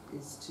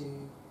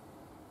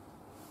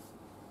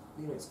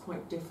 you know, it's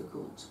quite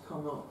difficult to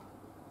come up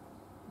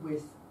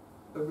with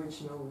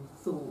original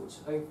thought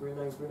over and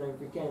over and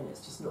over again.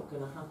 It's just not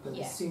going to happen.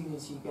 Yeah. As soon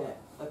as you get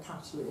a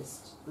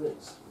catalyst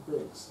that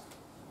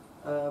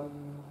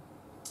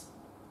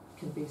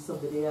can be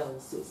somebody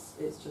else,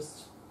 it's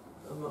just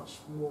a much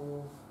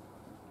more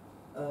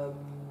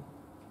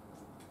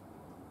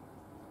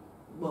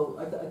well,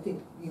 I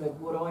think, you know,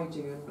 what I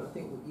do and I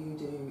think what you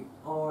do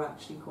are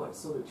actually quite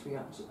solitary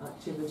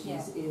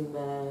activities in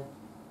their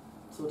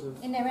sort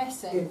of... In their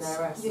essence. In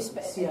their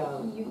essence,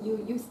 yeah.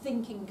 Your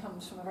thinking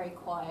comes from a very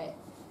quiet,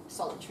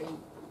 solitary,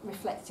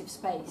 reflective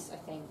space, I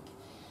think.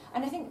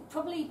 And I think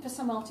probably for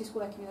some artists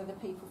working with other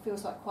people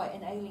feels like quite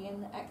an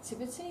alien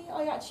activity.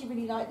 I actually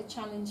really like the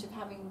challenge of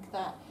having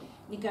that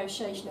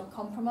negotiation or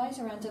compromise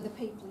around other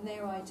people and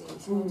their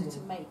ideas in order to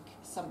make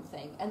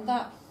something. And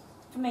that,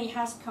 for me,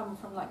 has come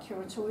from like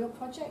curatorial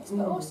projects,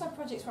 but also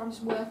projects where I'm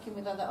just working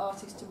with other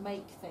artists to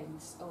make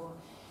things, or,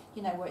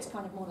 you know, where it's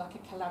kind of more like a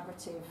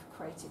collaborative,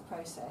 creative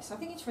process. I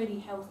think it's really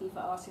healthy for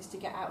artists to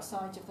get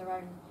outside of their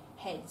own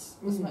heads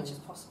as much as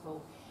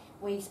possible.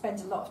 We spend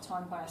a lot of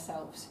time by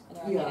ourselves in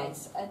our own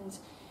heads,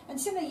 and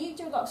similarly, you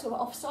do a lot of sort of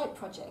off-site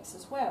projects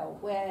as well,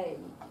 where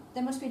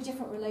there must be a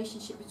different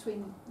relationship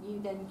between you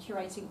then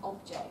curating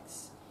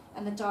objects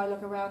and the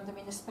dialogue around them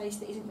in a space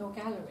that isn't your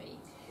gallery.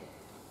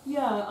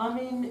 Yeah, I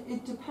mean,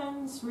 it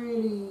depends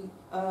really.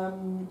 I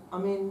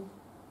mean,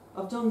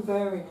 I've done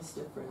various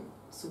different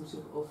sort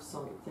of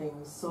off-site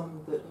things,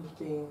 some that have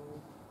been,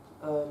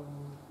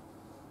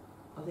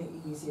 I think,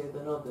 easier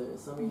than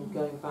others. I mean,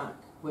 going back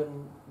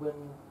when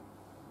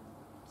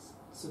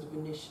sort of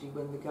initially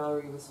when the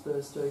gallery was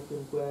first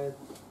opened, where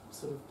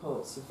sort of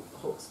parts of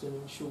Hoxton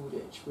and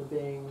Shoreditch were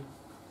being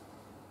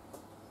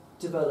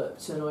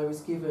developed, and I was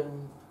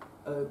given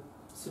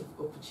sort of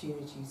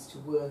opportunities to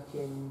work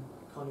in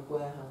kind of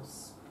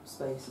warehouse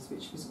spaces,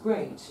 which was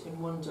great in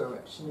one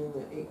direction in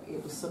that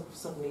it was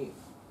suddenly,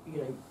 you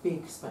know,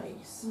 big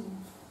space,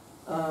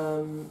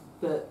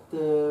 but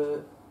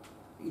the,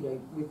 you know,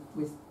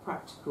 with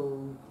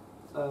practical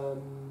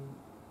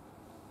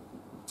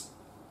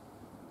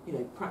you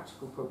know,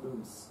 practical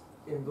problems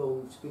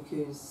involved,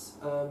 because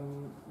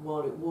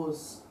while it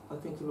was, I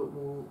think, a lot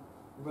more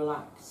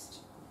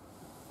relaxed,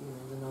 you know,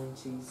 in the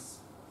 90s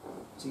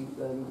to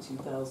early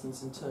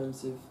 2000s in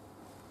terms of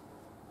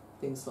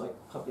things like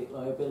public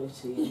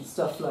liability and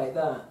stuff like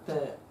that,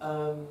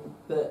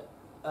 that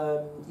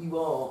you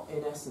are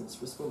in essence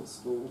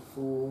responsible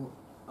for,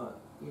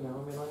 you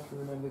know, I mean, I can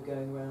remember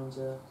going around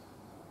a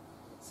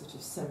sort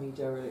of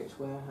semi-derelict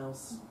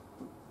warehouse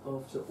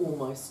after all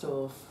my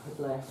staff had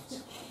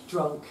left,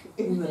 drunk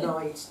in the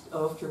night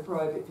after a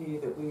private view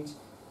that we'd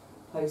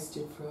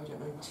hosted for, I don't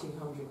know,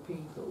 200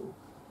 people.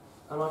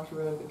 And I can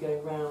remember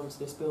going round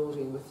this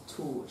building with a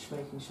torch,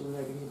 making sure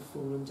nobody had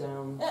fallen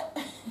down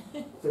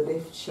the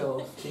lift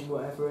shaft and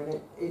whatever.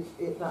 And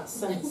it that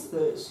sense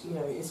that, you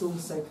know, it's all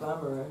so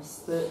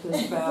glamorous, that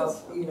there's about,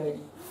 you know,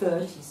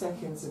 30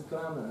 seconds of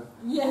glamour.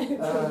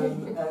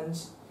 And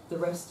the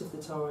rest of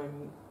the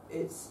time,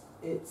 it's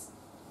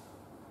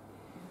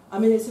I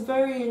mean, it's a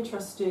very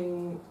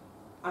interesting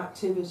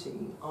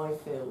activity, I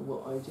feel,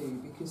 what I do,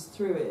 because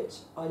through it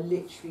I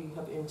literally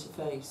have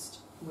interfaced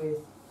with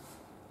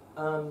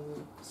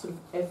sort of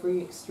every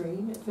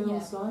extreme, it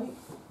feels like.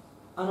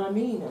 And I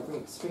mean every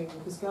extreme,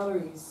 because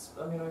galleries,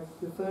 I mean,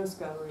 the first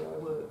gallery I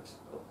worked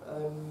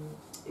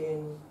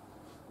in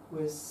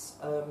was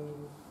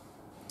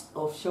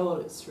off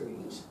Charlotte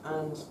Street,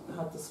 and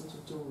had the sort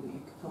of door that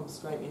you could come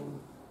straight in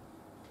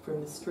from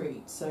the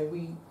street. So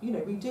we, you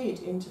know, we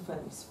did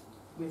interface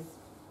with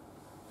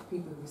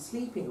people who were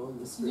sleeping on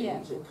the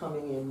street and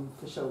coming in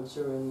for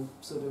shelter, and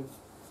sort of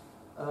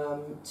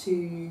to,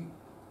 you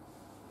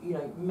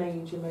know,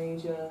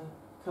 major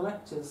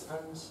collectors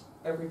and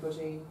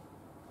everybody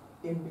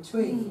in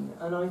between.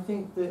 And I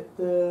think that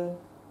the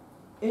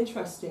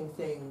interesting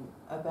thing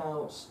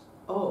about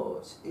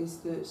art is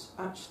that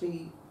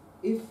actually,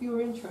 if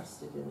you're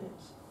interested in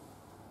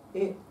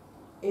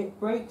it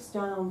breaks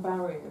down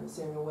barriers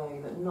in a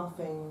way that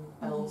nothing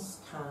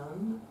else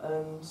can,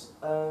 and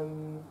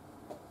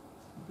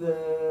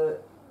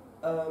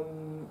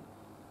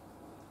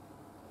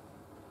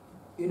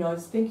you know, I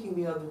was thinking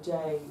the other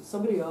day,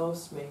 somebody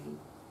asked me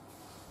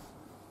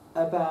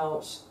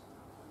about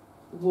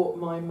what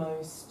my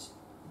most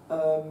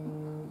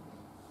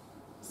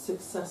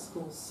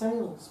successful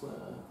sales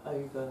were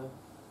over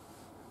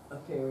a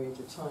period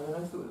of time, and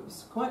I thought it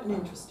was quite an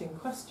interesting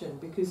question,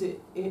 because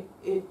it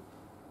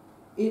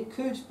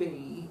could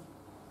be,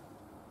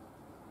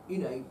 you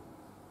know,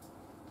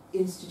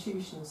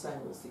 institution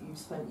sales that you've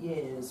spent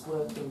years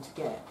working to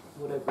get,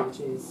 whatever it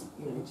is,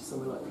 you know, to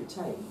somewhere like the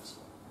Tate,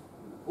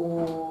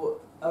 or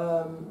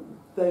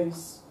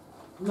those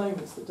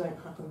moments that don't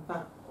happen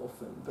that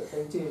often, but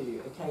they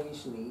do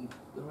occasionally.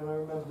 I mean, I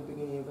remember the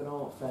beginning of an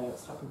art fair.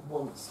 It's happened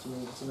once to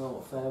me at an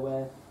art fair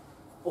where,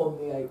 on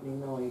the opening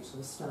night, I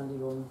was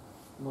standing on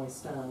my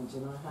stand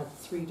and I had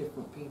 3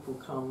 different people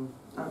come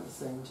at the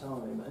same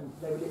time, and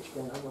they were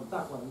literally going, I want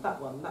that one, that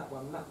one, that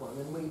one, that one,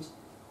 and we'd,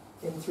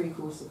 in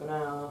 3/4 of an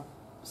hour,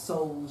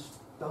 sold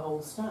the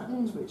whole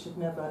stand, which had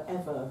never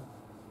ever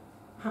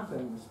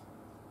happened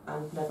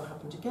and never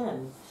happened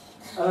again.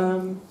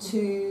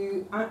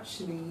 To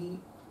actually,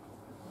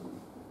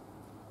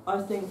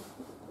 I think,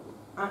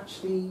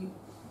 actually,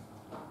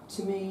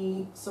 to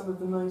me, some of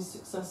the most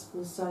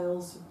successful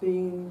sales have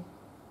been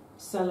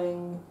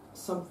selling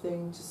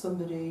something to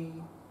somebody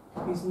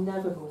who's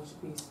never bought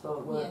a piece of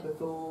artwork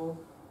before,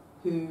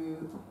 who,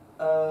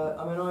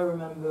 I mean, I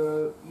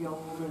remember a young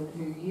woman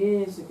who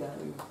years ago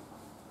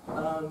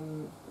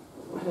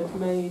had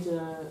made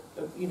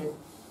you know,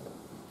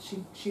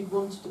 she'd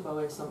wanted to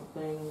buy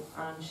something,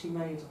 and she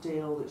made a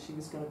deal that she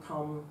was going to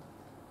come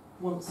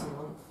once a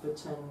month for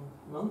 10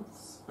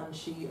 months, and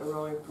she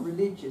arrived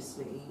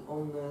religiously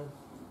on the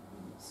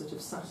sort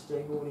of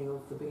Saturday morning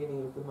of the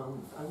beginning of the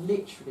month, and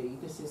literally,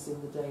 this is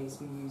in the days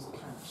we used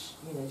cash,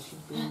 you know,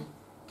 she'd been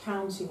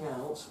counting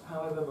out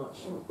however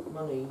much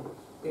money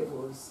it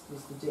was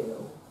the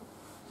deal.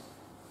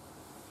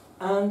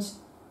 And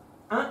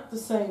at the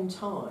same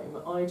time,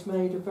 I'd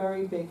made a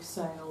very big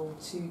sale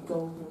to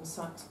Goldman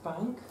Sachs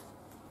Bank.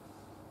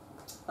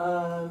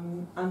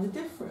 And the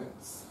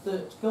difference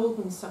that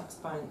Goldman Sachs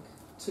Bank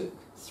took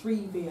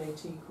 3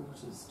 VAT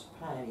quarters to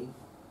pay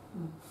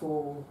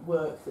for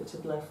work that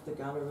had left the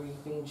gallery,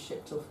 been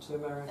shipped off to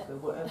America,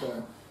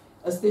 whatever,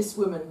 as this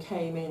woman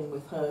came in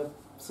with her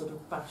sort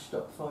of bashed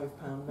up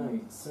 £5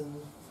 notes,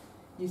 and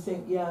you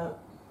think, yeah,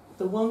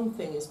 the one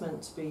thing is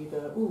meant to be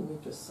that, oh,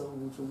 we've just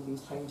sold all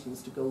these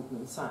paintings to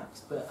Goldman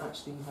Sachs, but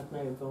actually you had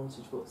no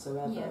advantage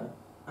whatsoever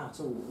at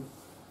all.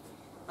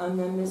 And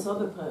then this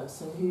other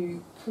person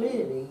who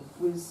clearly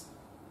was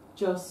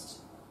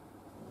just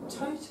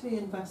totally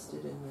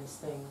invested in this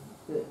thing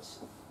that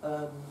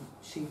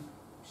she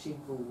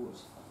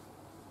bought.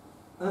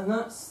 And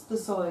that's the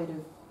side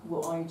of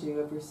what I do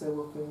every so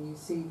often. You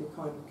see the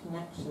kind of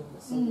connection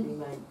that somebody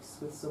makes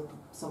with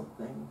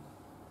something.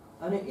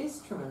 And it is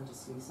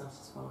tremendously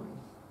satisfying.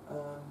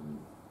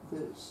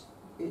 That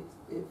it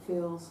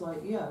feels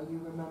like, yeah, you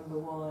remember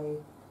why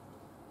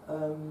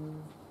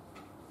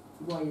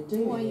you're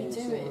doing it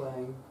in a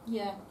way.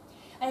 Yeah,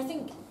 and I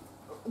think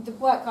the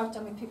work I've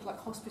done with people like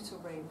hospital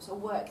rooms, or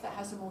work that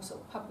has a more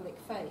sort of public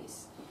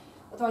face.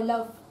 Although I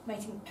love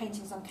making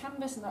paintings on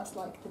canvas, and that's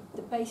like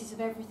the basis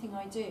of everything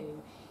I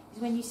do, is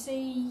when you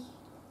see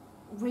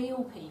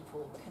real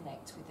people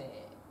connect with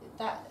it.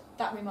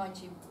 That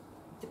reminds you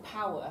the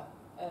power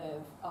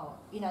of art.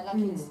 You know,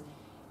 like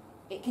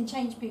it can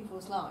change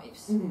people's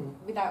lives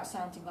without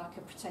sounding like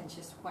a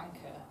pretentious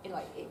wanker.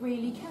 It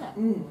really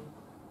can.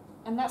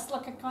 And that's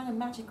like a kind of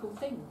magical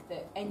thing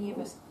that any of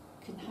us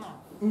can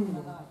have in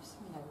our lives.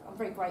 You know, I'm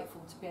very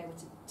grateful to be able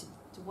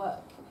to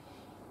work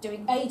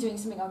doing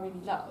something I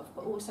really love,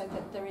 but also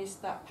that there is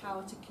that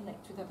power to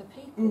connect with other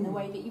people in a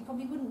way that you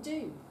probably wouldn't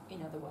do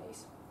in other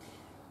ways.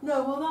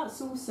 No, well,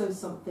 that's also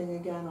something,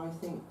 again, I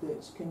think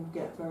that can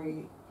get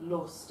very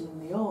lost in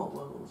the art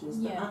world, is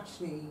that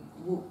actually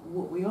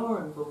what we are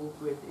involved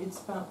with, it's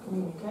about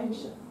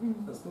communication.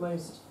 That's the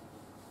most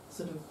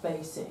sort of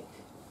basic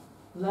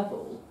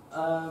level.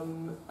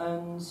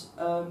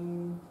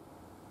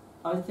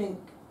 I think,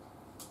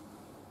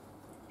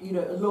 you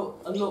know,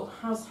 a lot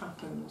has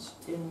happened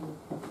in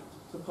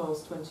the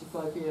past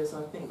 25 years,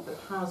 I think, that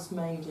has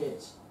made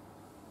it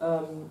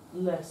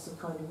less a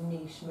kind of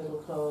niche middle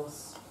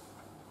class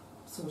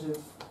sort of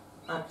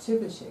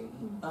activity,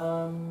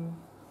 and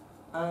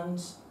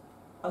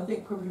I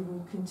think probably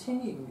will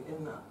continue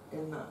in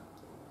that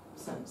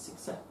sense,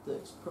 except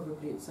that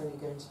probably it's only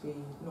going to be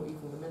not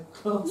even the middle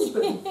class,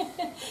 but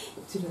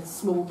a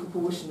small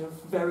proportion of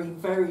very,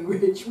 very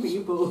rich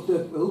people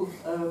that will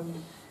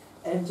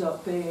end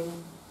up being,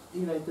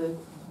 you know, the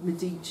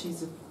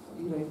Medicis of,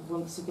 you know,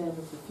 once again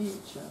of the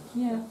future.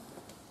 Yeah.